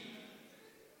thing.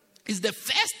 It's the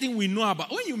first thing we know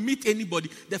about. When you meet anybody,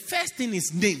 the first thing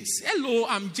is names. Hello,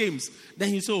 I'm James.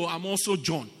 Then you say, oh, I'm also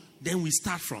John. Then we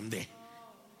start from there.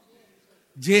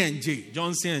 J&J,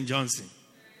 Johnson and Johnson.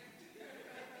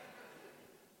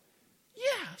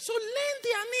 Yeah, so learn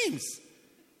their names.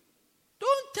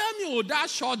 Don't tell me, oh, that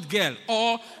short girl.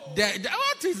 Or,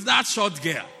 what is that short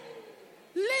girl?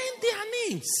 Learn their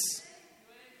names.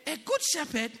 A good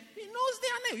shepherd, he knows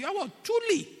their name. You are what?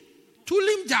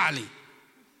 Tulim Jali.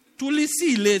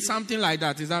 Tulisile, something like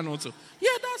that. Is that not so? Yeah,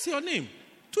 that's your name.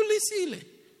 Tulisile.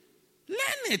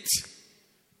 Learn it.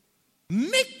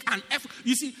 Make an effort.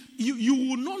 You see, you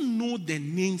will not know the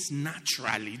names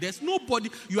naturally. There's nobody,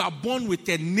 you are born with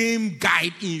a name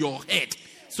guide in your head.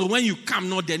 So when you come,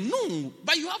 no,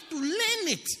 but you have to learn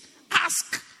it.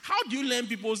 Ask. How do you learn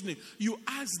people's name? You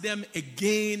ask them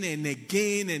again and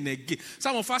again and again.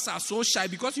 Some of us are so shy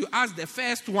because you ask the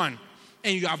first one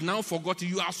and you have now forgotten.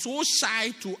 You are so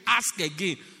shy to ask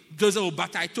again. Because, oh,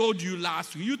 but I told you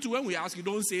last week. You too, when we ask you,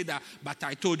 don't say that, but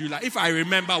I told you last. If I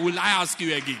remember, will I ask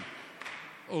you again?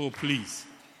 Oh, please.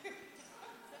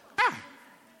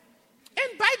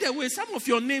 And by the way, some of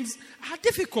your names are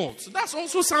difficult. That's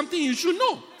also something you should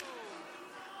know.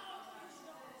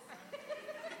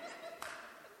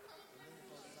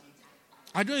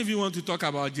 I don't even want to talk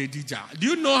about Jedija. Do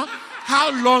you know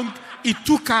how long it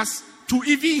took us to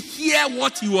even hear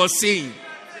what he was saying?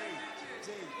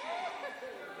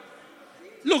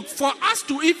 Look, for us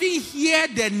to even hear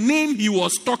the name he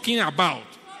was talking about.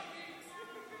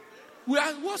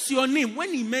 What's your name?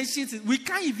 When he mentions it, we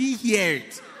can't even hear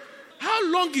it.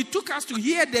 How long it took us to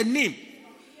hear the name.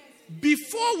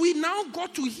 Before we now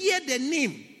got to hear the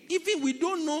name, even we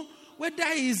don't know whether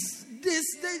it's this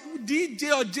DJ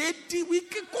or JT, we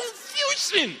get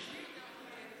confusion.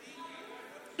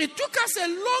 It took us a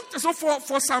long time. So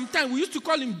for some time, we used to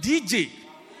call him DJ.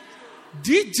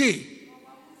 DJ.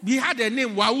 We had a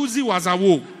name, Wauzi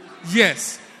Wazawo.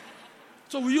 Yes.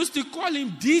 So we used to call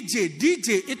him DJ.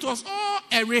 DJ. It was all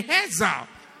a rehearsal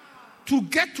to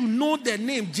get to know the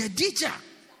name, Jedija.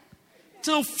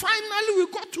 Till finally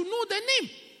we got to know the name.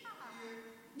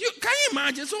 Can you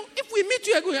imagine? So if we meet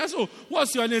you again, so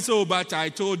what's your name? So, but I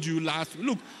told you last week.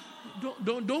 Look,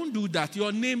 don't do that.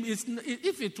 Your name is,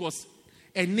 if it was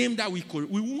a name that we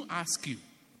won't ask you.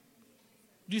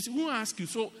 We won't ask you.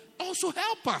 So also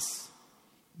help us.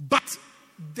 But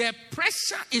the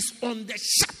pressure is on the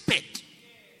shepherd.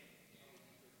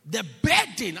 The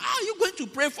burden. How are you going to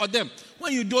pray for them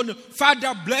when you don't know?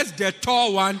 Father, bless the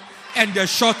tall one and the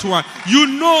short one. You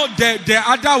know the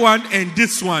other one and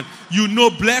this one. You know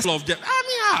blessed of them. I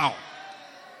mean, how?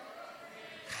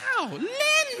 How? Learn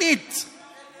it.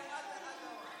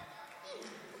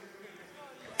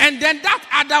 And then that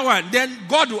other one, then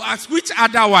God will ask, which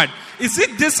other one? Is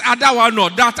it this other one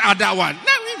or that other one?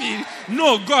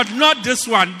 No, God, not this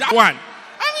one, that one.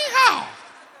 I mean, how?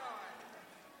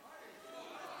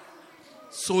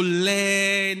 So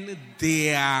learn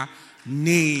their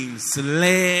names.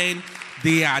 Learn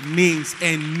their names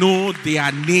and know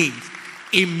their names.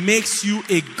 It makes you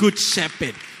a good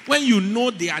shepherd. When you know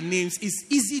their names, it's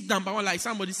easy. Number one, like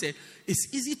somebody said,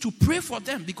 it's easy to pray for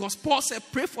them because Paul said,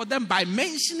 pray for them by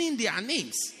mentioning their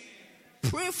names.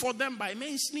 Pray for them by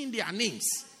mentioning their names.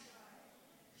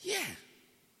 Yeah.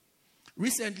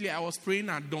 Recently, I was praying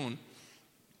at dawn,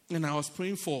 and I was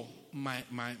praying for my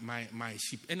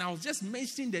sheep, and I was just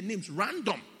mentioning the names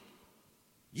random.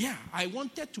 Yeah, I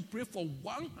wanted to pray for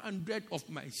 100 of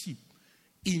my sheep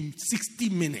in 60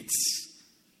 minutes.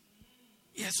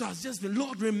 Yeah, so I was just,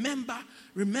 Lord, remember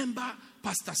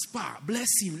Pastor Spar, bless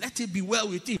him, let it be well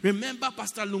with him. Remember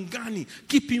Pastor Lungani,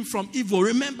 keep him from evil.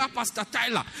 Remember Pastor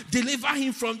Tyler, deliver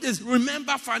him from this.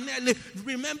 Remember Fanele,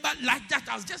 remember like that.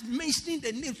 I was just mentioning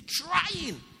the names,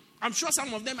 trying. I'm sure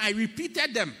some of them, I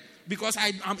repeated them because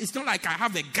it's not like I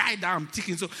have a guide that I'm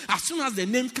taking. So as soon as the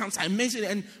name comes, I mention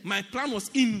it. And my plan was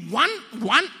in one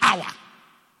hour,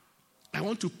 I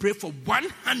want to pray for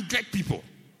 100 people.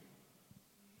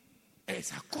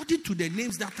 It's according to the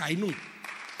names that I know.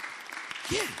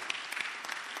 Yeah.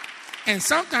 And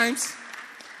sometimes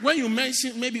when you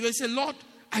mention, maybe you say, Lord,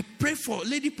 I pray for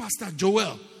Lady Pastor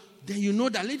Joel. Then you know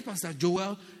that Lady Pastor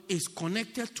Joel is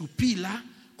connected to Pilar,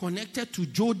 connected to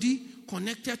Jody,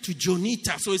 connected to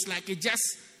Jonita. So it's like it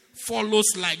just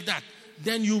follows like that.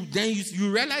 Then you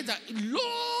realize that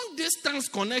long distance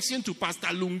connection to Pastor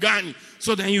Lungani.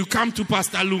 So then you come to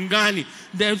Pastor Lungani.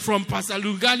 Then from Pastor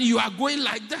Lungani, you are going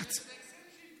like that.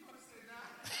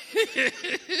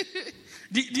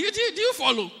 Do you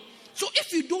follow? So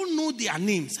if you don't know their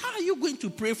names, how are you going to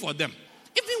pray for them?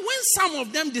 Even when some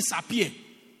of them disappear,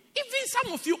 even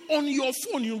some of you on your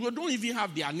phone, you don't even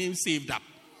have their names saved up.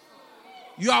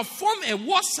 You have formed a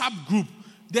WhatsApp group.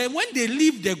 Then when they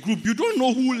leave the group, you don't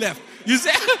know who left. You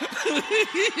say,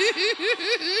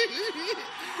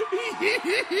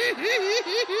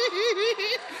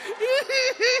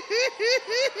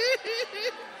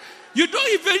 you don't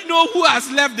even know who has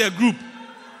left the group.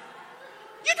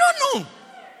 You don't know.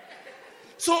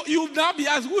 So you now be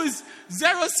asked, who is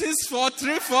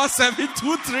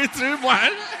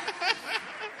 06434723331?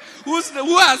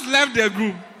 Who has left the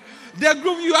group? The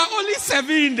group, you are only 7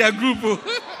 in the group.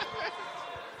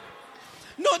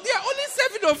 No, there are only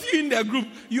 7 of you in the group.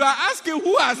 You are asking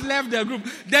who has left the group.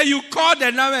 Then you call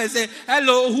the number and say,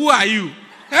 hello, who are you?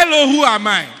 Hello, who am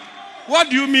I? What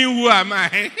do you mean, who am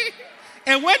I?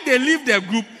 And when they leave the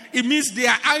group, it means they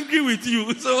are angry with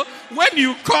you. So when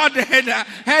you call the header,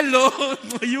 hello,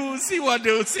 you will see what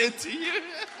they will say to you.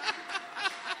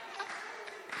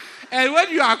 And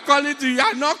when you are calling to, you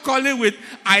are not calling with,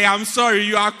 I am sorry.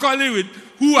 You are calling with,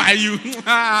 who are you?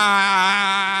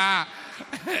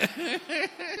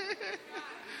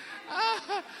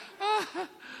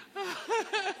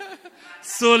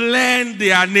 So learn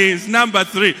their names. Number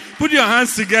 3, put your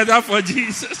hands together for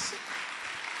Jesus.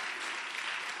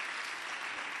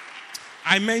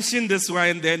 I mentioned this one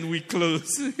and then we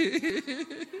close.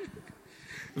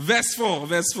 Verse 4.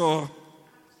 Verse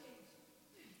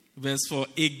 4.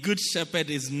 A good shepherd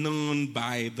is known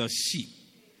by the sheep.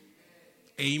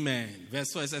 Amen.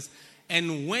 Verse 4 says,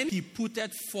 and when he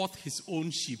putteth forth his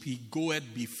own sheep, he goeth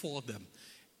before them,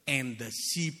 and the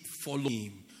sheep follow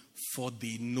him, for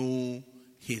they know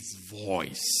his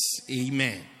voice.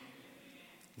 Amen.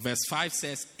 Verse 5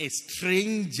 says, a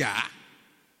stranger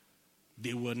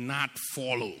they will not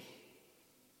follow,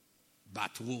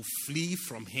 but will flee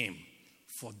from him,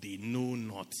 for they know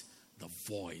not the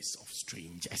voice of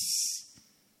strangers.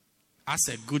 As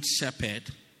a good shepherd,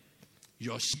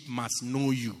 your sheep must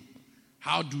know you.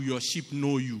 How do your sheep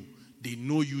know you? They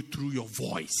know you through your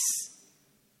voice.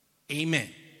 Amen.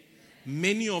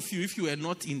 Many of you, if you are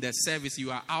not in the service, you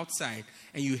are outside,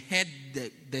 and you heard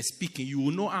the speaking, you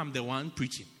will know I'm the one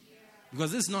preaching.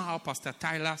 Because this is not how Pastor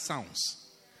Tyler sounds.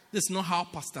 This is not how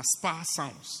Pastor Spar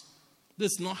sounds.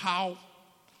 This is not how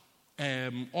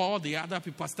all the other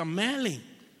people, Pastor Merlin,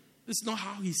 this is not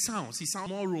how he sounds. He sounds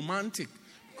more romantic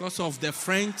because of the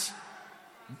French.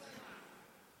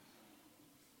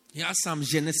 He has some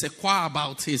je ne sais quoi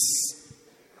about his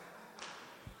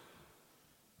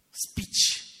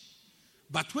speech.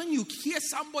 But when you hear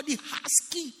somebody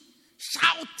husky,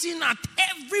 shouting at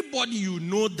everybody, you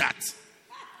know that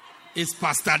it's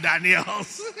Pastor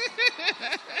Daniels.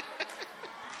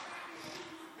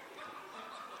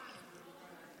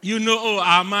 You know, oh,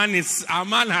 our man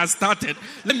has started.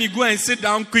 Let me go and sit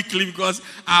down quickly because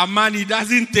our man, he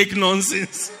doesn't take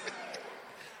nonsense.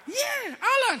 Yeah,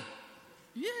 Alan.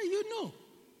 Yeah, you know.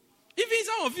 Even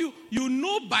some of you, you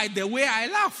know by the way I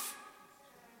laugh.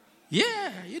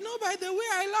 Yeah, you know by the way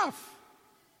I laugh.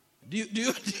 Do you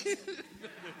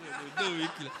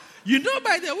you know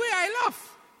by the way I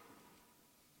laugh.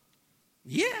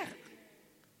 Yeah.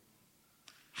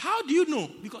 How do you know?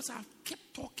 Because I've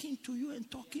kept talking to you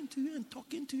and talking to you and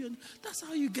talking to you. And that's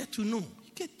how you get to know.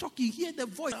 You get talking, you hear the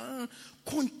voice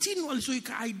continually so you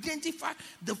can identify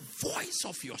the voice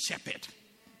of your shepherd.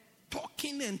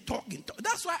 Talking and talking.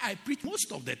 That's why I preach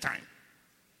most of the time.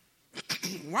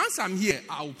 Once I'm here,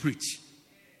 I'll preach.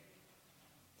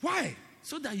 Why?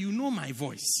 So that you know my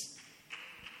voice.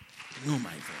 You know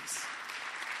my voice.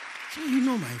 So you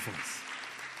know my voice.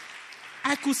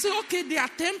 I could say, okay, there are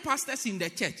 10 pastors in the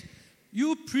church.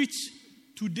 You preach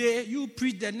today, you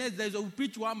preach the next day, so we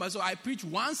preach one month. So I preach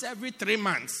once every 3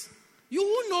 months. You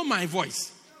will know my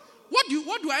voice. What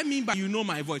do I mean by you know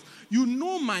my voice? You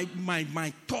know my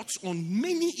thoughts on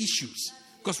many issues.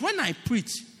 Because when I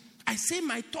preach, I say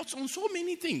my thoughts on so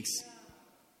many things.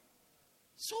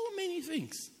 So many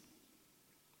things.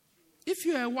 If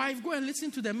you're a wife, go and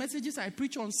listen to the messages I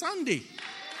preach on Sunday.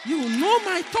 You will know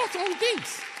my thoughts on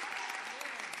things.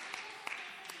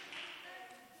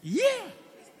 Yeah.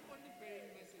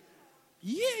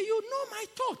 Yeah, you know my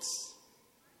thoughts.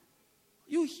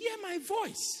 You hear my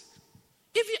voice.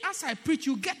 Even as I preach,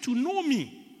 you get to know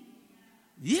me.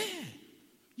 Yeah.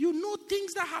 You know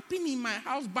things that happen in my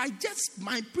house by just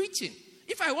my preaching.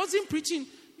 If I wasn't preaching,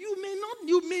 you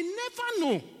may never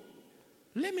know.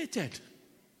 Limited.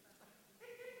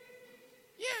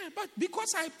 Yeah, but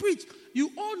because I preach,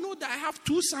 you all know that I have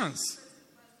 2 sons.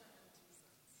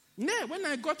 Yeah, when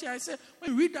I got here, I said,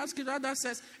 when you read that scripture that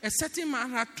says, a certain man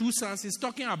had 2 sons, he's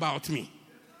talking about me.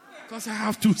 Because I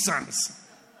have 2 sons.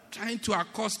 Trying to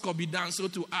accost Kobidan, so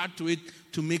to add to it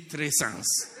to make 3 sons.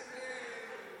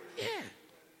 Yeah.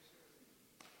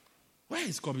 Where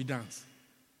is Kobidan?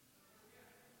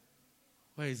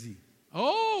 Where is he?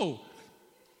 Oh!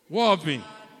 Whopping.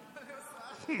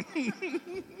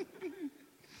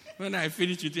 When I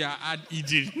finish with you, I add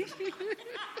Egypt.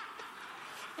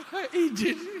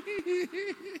 Egypt.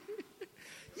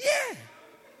 Yeah.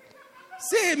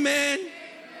 Say amen.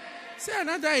 Say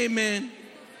another amen.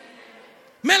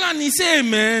 Melanie, say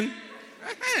amen.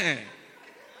 Yeah.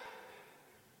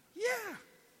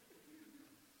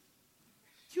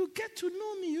 You get to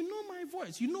know me. You know my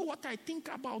voice. You know what I think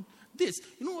about this.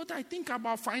 You know what I think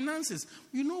about finances.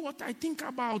 You know what I think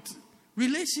about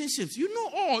relationships. You know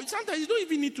all. Sometimes you don't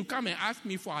even need to come and ask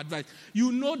me for advice.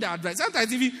 You know the advice.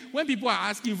 Sometimes even when people are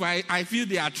asking for I feel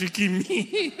they are tricking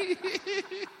me.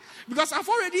 Because I've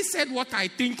already said what I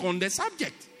think on the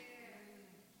subject.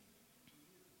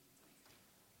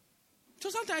 So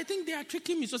sometimes I think they are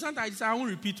tricking me. So sometimes I won't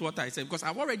repeat what I said because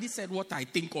I've already said what I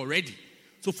think already.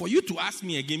 So for you to ask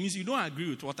me again means you don't agree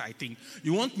with what I think.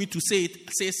 You want me to say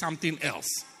something else.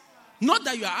 Not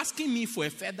that you are asking me for a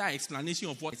further explanation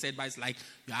of what I said, but it's like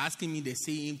you are asking me the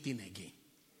same thing again.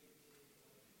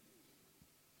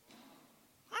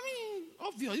 I mean,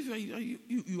 obviously,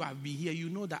 if you have been here, you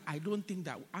know that I don't think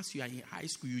that as you are in high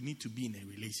school, you need to be in a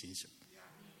relationship.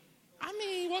 I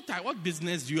mean, what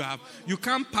business do you have? You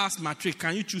can't pass matric.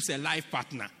 Can you choose a life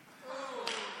partner?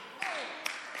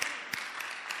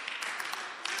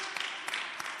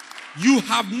 You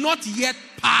have not yet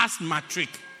passed matric.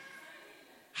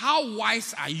 How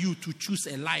wise are you to choose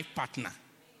a life partner?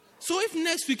 So if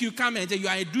next week you come and say you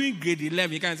are doing grade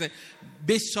 11, you can say,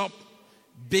 Bishop,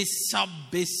 this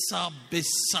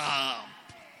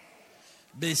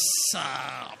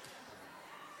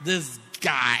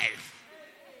guy,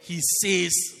 he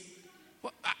says,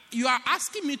 you are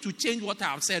asking me to change what I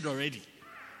have said already.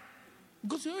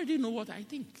 Because you already know what I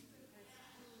think.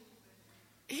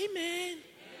 Amen.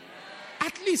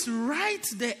 At least write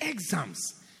the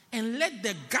exams and let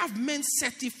the government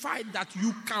certify that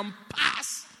you can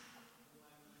pass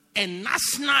a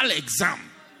national exam.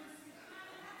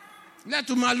 Let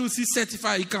Umalusi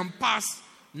certify you can pass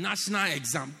national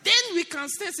exam. Then we can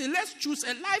say, let's choose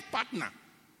a life partner.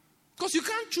 Because you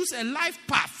can't choose a life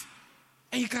path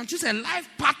and you can choose a life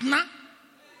partner.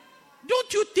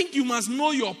 Don't you think you must know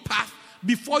your path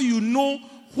before you know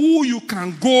who you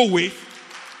can go with?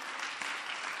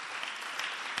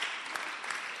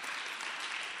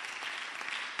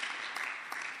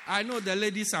 I know the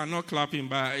ladies are not clapping,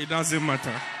 but it doesn't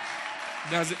matter.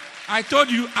 I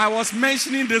told you I was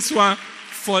mentioning this one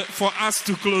for us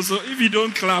to close. So if you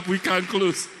don't clap, we can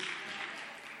close.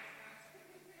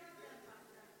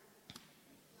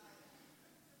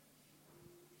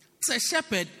 As a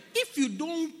shepherd, if you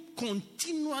don't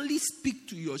continually speak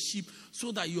to your sheep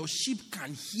so that your sheep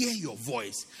can hear your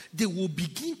voice, they will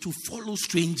begin to follow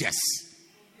strangers.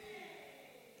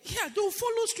 Yeah, they will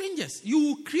follow strangers. You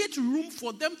will create room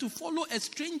for them to follow a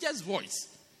stranger's voice.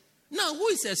 Now, who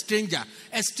is a stranger?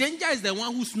 A stranger is the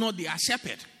one who's not their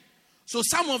shepherd. So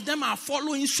some of them are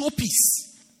following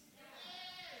Showpiece.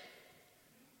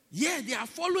 Yeah, they are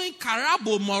following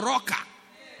Karabo Moroka.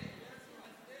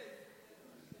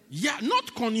 Yeah,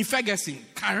 not Connie Ferguson,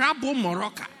 Karabo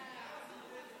Moroka.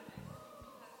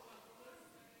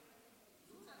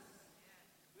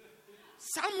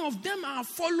 Some of them are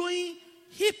following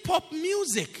hip-hop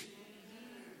music.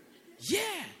 Yeah.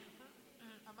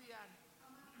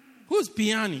 Who's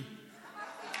Piani?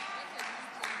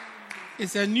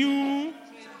 It's a new...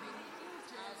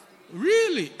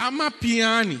 Really? Ama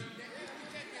Piani.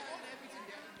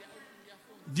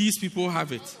 These people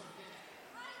have it.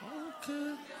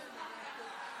 Okay.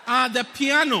 The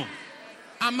piano.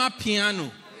 Ama Piano.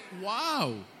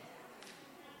 Wow.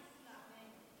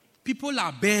 People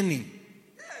are burning.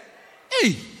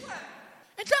 Hey.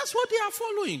 And that's what they are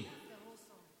following.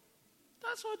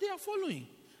 That's what they are following.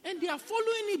 And they are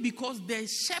following it because the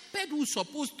shepherd who's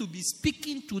supposed to be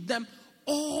speaking to them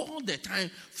all the time,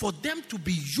 for them to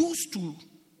be used to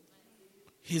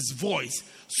his voice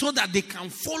so that they can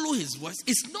follow his voice,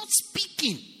 is not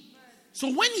speaking. So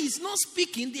when he's not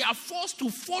speaking, they are forced to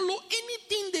follow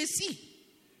anything they see.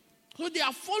 So they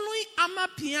are following Ama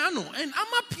Piano. And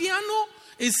Ama Piano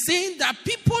is saying that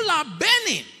people are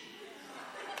burning.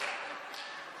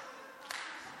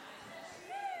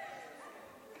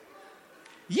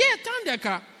 Yeah,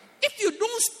 Tandeka, if you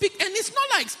don't speak, and it's not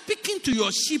like speaking to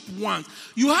your sheep once,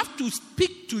 you have to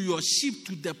speak to your sheep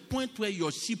to the point where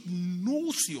your sheep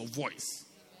knows your voice.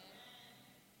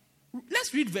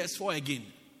 Let's read verse 4 again,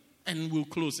 and we'll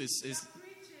close. It's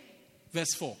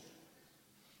verse 4.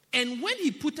 And when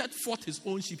he putteth forth his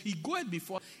own sheep, he goeth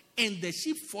before, and the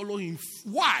sheep follow him.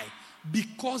 Why?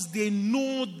 Because they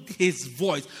know his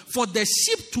voice. For the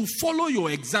sheep to follow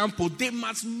your example, they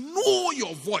must know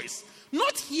your voice.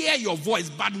 Not hear your voice,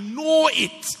 but know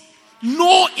it.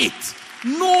 Know it.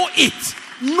 Know it.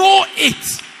 Know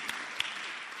it.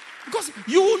 Because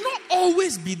you will not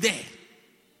always be there.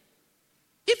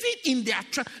 Even in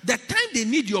the time they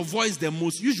need your voice the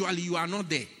most, usually you are not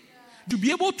there. To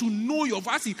be able to know your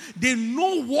voice, they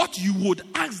know what you would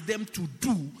ask them to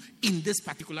do in this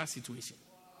particular situation.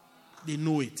 They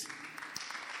know it.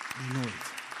 They know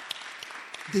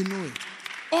it. They know it.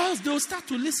 Or else they'll start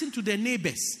to listen to their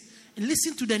neighbors. And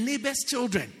listen to the neighbors'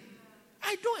 children.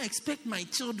 I don't expect my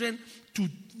children to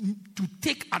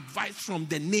take advice from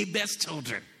the neighbors'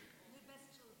 children.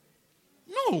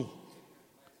 No.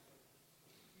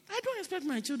 I don't expect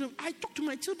my children. I talk to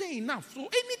my children enough. So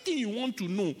anything you want to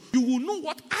know, you will know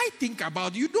what I think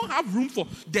about. You don't have room for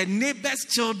the neighbors'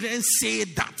 children say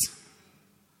that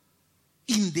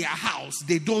in their house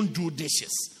they don't do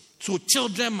dishes. So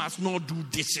children must not do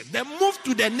dishes. Then move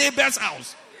to the neighbor's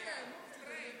house.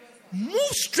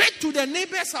 Move straight to the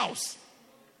neighbor's house.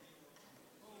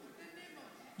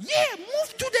 Yeah,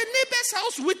 move to the neighbor's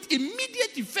house with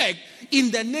immediate effect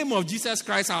in the name of Jesus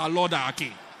Christ, our Lord, our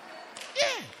King.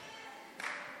 Yeah.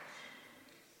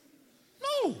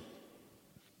 No.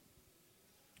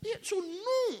 Yeah, so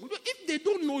no. If they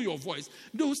don't know your voice,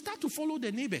 they will start to follow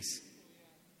the neighbors.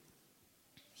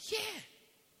 Yeah.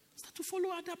 Start to follow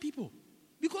other people.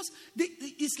 Because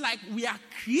it's like we are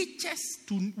creatures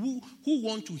who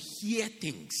want to hear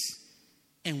things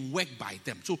and work by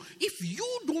them. So if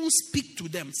you don't speak to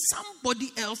them,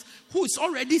 somebody else who is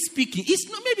already speaking, it's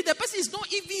not, maybe the person is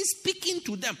not even speaking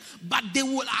to them, but they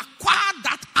will acquire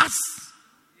that as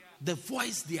the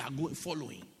voice they are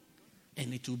following.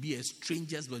 And it will be a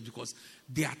stranger's voice because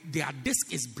their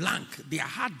disk is blank, their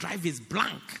hard drive is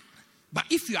blank. But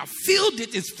if you have filled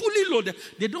it, it's fully loaded,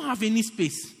 they don't have any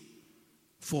space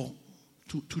to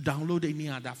download any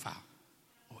other file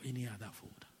or any other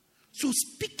folder. So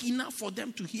speak enough for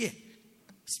them to hear.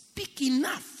 Speak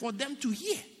enough for them to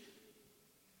hear.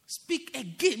 Speak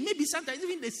again. Maybe sometimes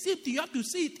even the same thing, you have to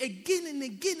say it again and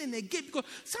again and again, because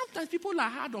sometimes people are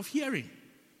hard of hearing.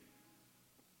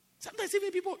 Sometimes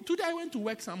even people, today I went to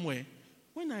work somewhere.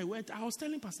 When I went, I was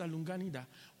telling Pastor Lungani that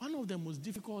one of the most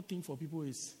difficult things for people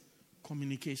is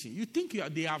communication. You think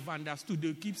they have understood.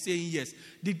 They keep saying yes.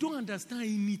 They don't understand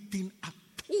anything at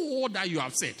all that you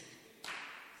have said.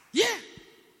 Yeah.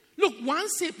 Look,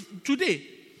 today,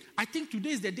 I think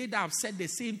today is the day that I've said the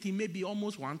same thing maybe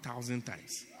almost 1,000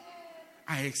 times.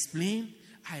 I explain.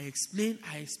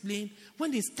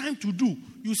 When it's time to do,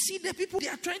 you see the people, they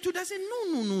are trying to, they say,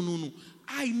 no.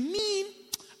 I mean,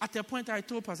 at a point I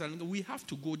told Pastor, we have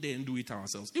to go there and do it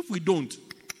ourselves. If we don't,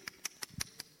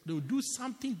 they'll do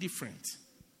something different.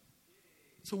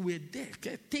 So we're there.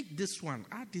 Okay, take this one,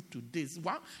 add it to this.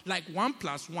 One, like 1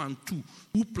 + 1, 2.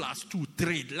 2 + 2,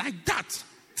 3. Like that.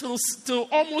 Till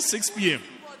almost 6 p.m.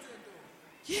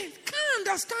 Yeah, can't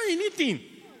understand anything.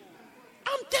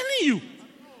 I'm telling you.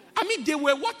 I mean, they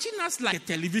were watching us like a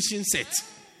television set.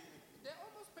 They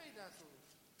almost paid us.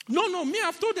 No, me,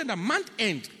 I've told them that month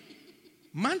end,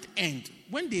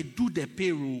 when they do the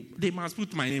payroll, they must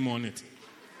put my name on it.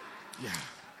 Yeah.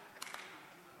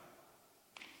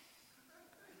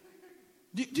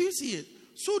 Do you see it?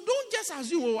 So don't just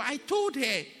assume, I told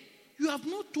her. You have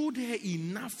not told her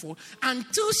enough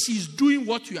until she's doing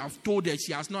what you have told her.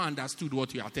 She has not understood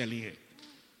what you are telling her.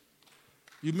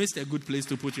 You missed a good place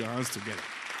to put your hands together.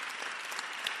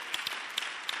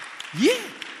 Yeah,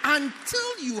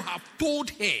 until you have told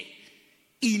her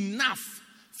enough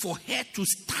for her to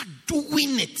start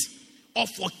doing it, or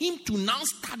for him to now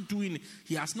start doing it.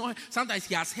 He has not. Sometimes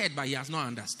he has heard, but he has not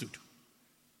understood.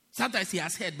 Sometimes he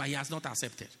has heard, but he has not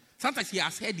accepted. Sometimes he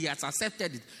has heard, he has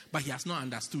accepted it, but he has not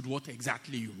understood what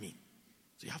exactly you mean.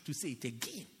 So you have to say it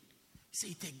again.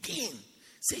 Say it again.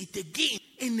 Say it again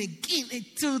and again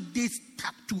until they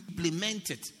start to implement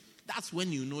it. That's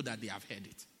when you know that they have heard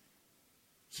it.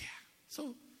 Yeah.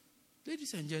 So,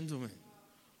 ladies and gentlemen,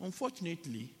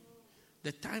 unfortunately,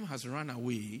 the time has run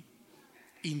away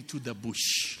into the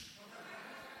bush.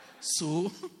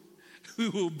 So, we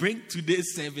will bring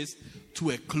today's service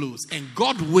to a close. And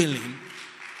God willing,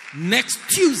 next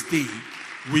Tuesday,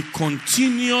 we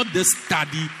continue the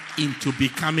study into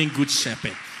becoming good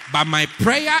shepherd. But my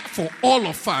prayer for all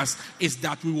of us is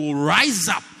that we will rise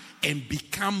up and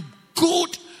become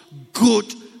good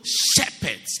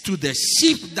shepherds to the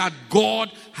sheep that God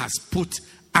has put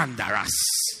under us.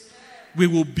 We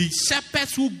will be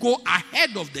shepherds who go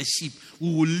ahead of the sheep.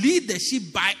 We will lead the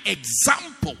sheep by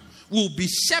example. We will be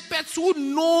shepherds who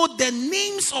know the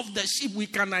names of the sheep. We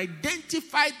can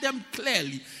identify them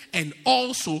clearly. And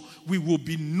also, we will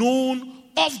be known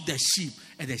of the sheep.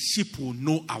 And the sheep will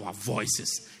know our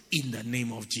voices in the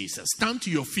name of Jesus. Stand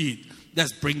to your feet.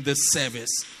 Let's bring this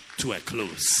service to a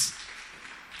close.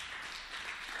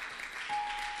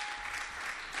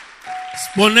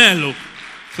 Sponello,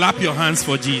 clap your hands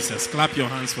for Jesus. Clap your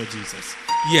hands for Jesus.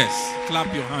 Yes,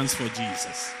 clap your hands for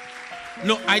Jesus.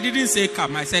 No, I didn't say clap.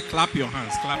 I said clap your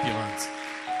hands. Clap your hands.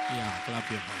 Yeah, clap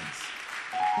your hands.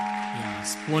 Yeah,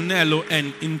 Sponello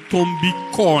and in Tombi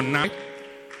Corner.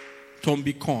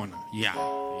 Tombi Corner. Yeah,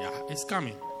 it's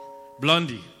coming.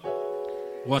 Blondie,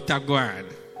 Waterguard.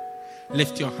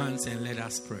 Lift your hands and let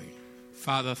us pray.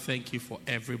 Father, thank you for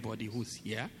everybody who's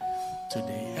here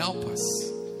today. Help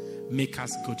us. Make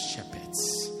us good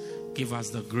shepherds. Give us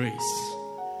the grace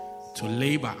to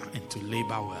labor and to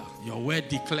labor well. Your word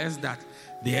declares that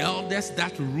the elders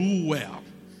that rule well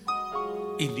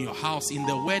in your house, in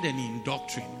the word and in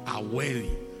doctrine, are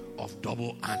worthy of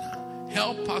double honor.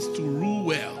 Help us to rule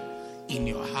well in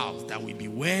your house, that we be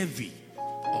worthy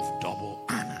of double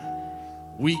honor.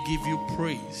 We give you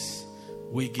praise.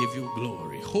 We give you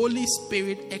glory. Holy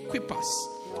Spirit, equip us,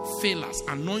 fill us,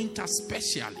 anoint us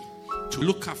specially to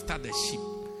look after the sheep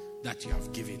that you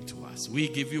have given to us. We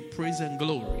give you praise and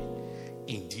glory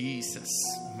in Jesus'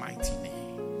 mighty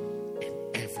name.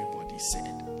 And everybody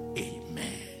said,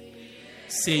 amen.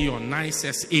 Say your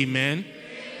nicest amen.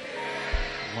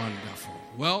 Wonderful.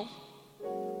 Well,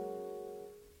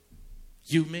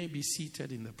 you may be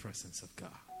seated in the presence of God.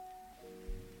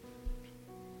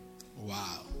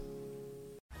 Wow.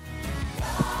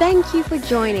 Thank you for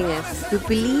joining us. We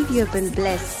believe you have been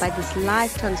blessed by this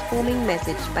life-transforming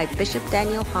message by Bishop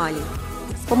Daniel Harley.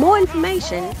 For more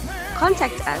information,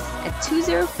 contact us at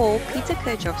 204 Peter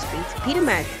Kirchhoff Street,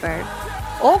 Pietermaritzburg,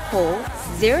 or call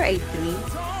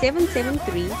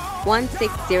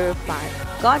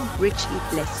 083-773-1605. God richly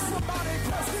bless you.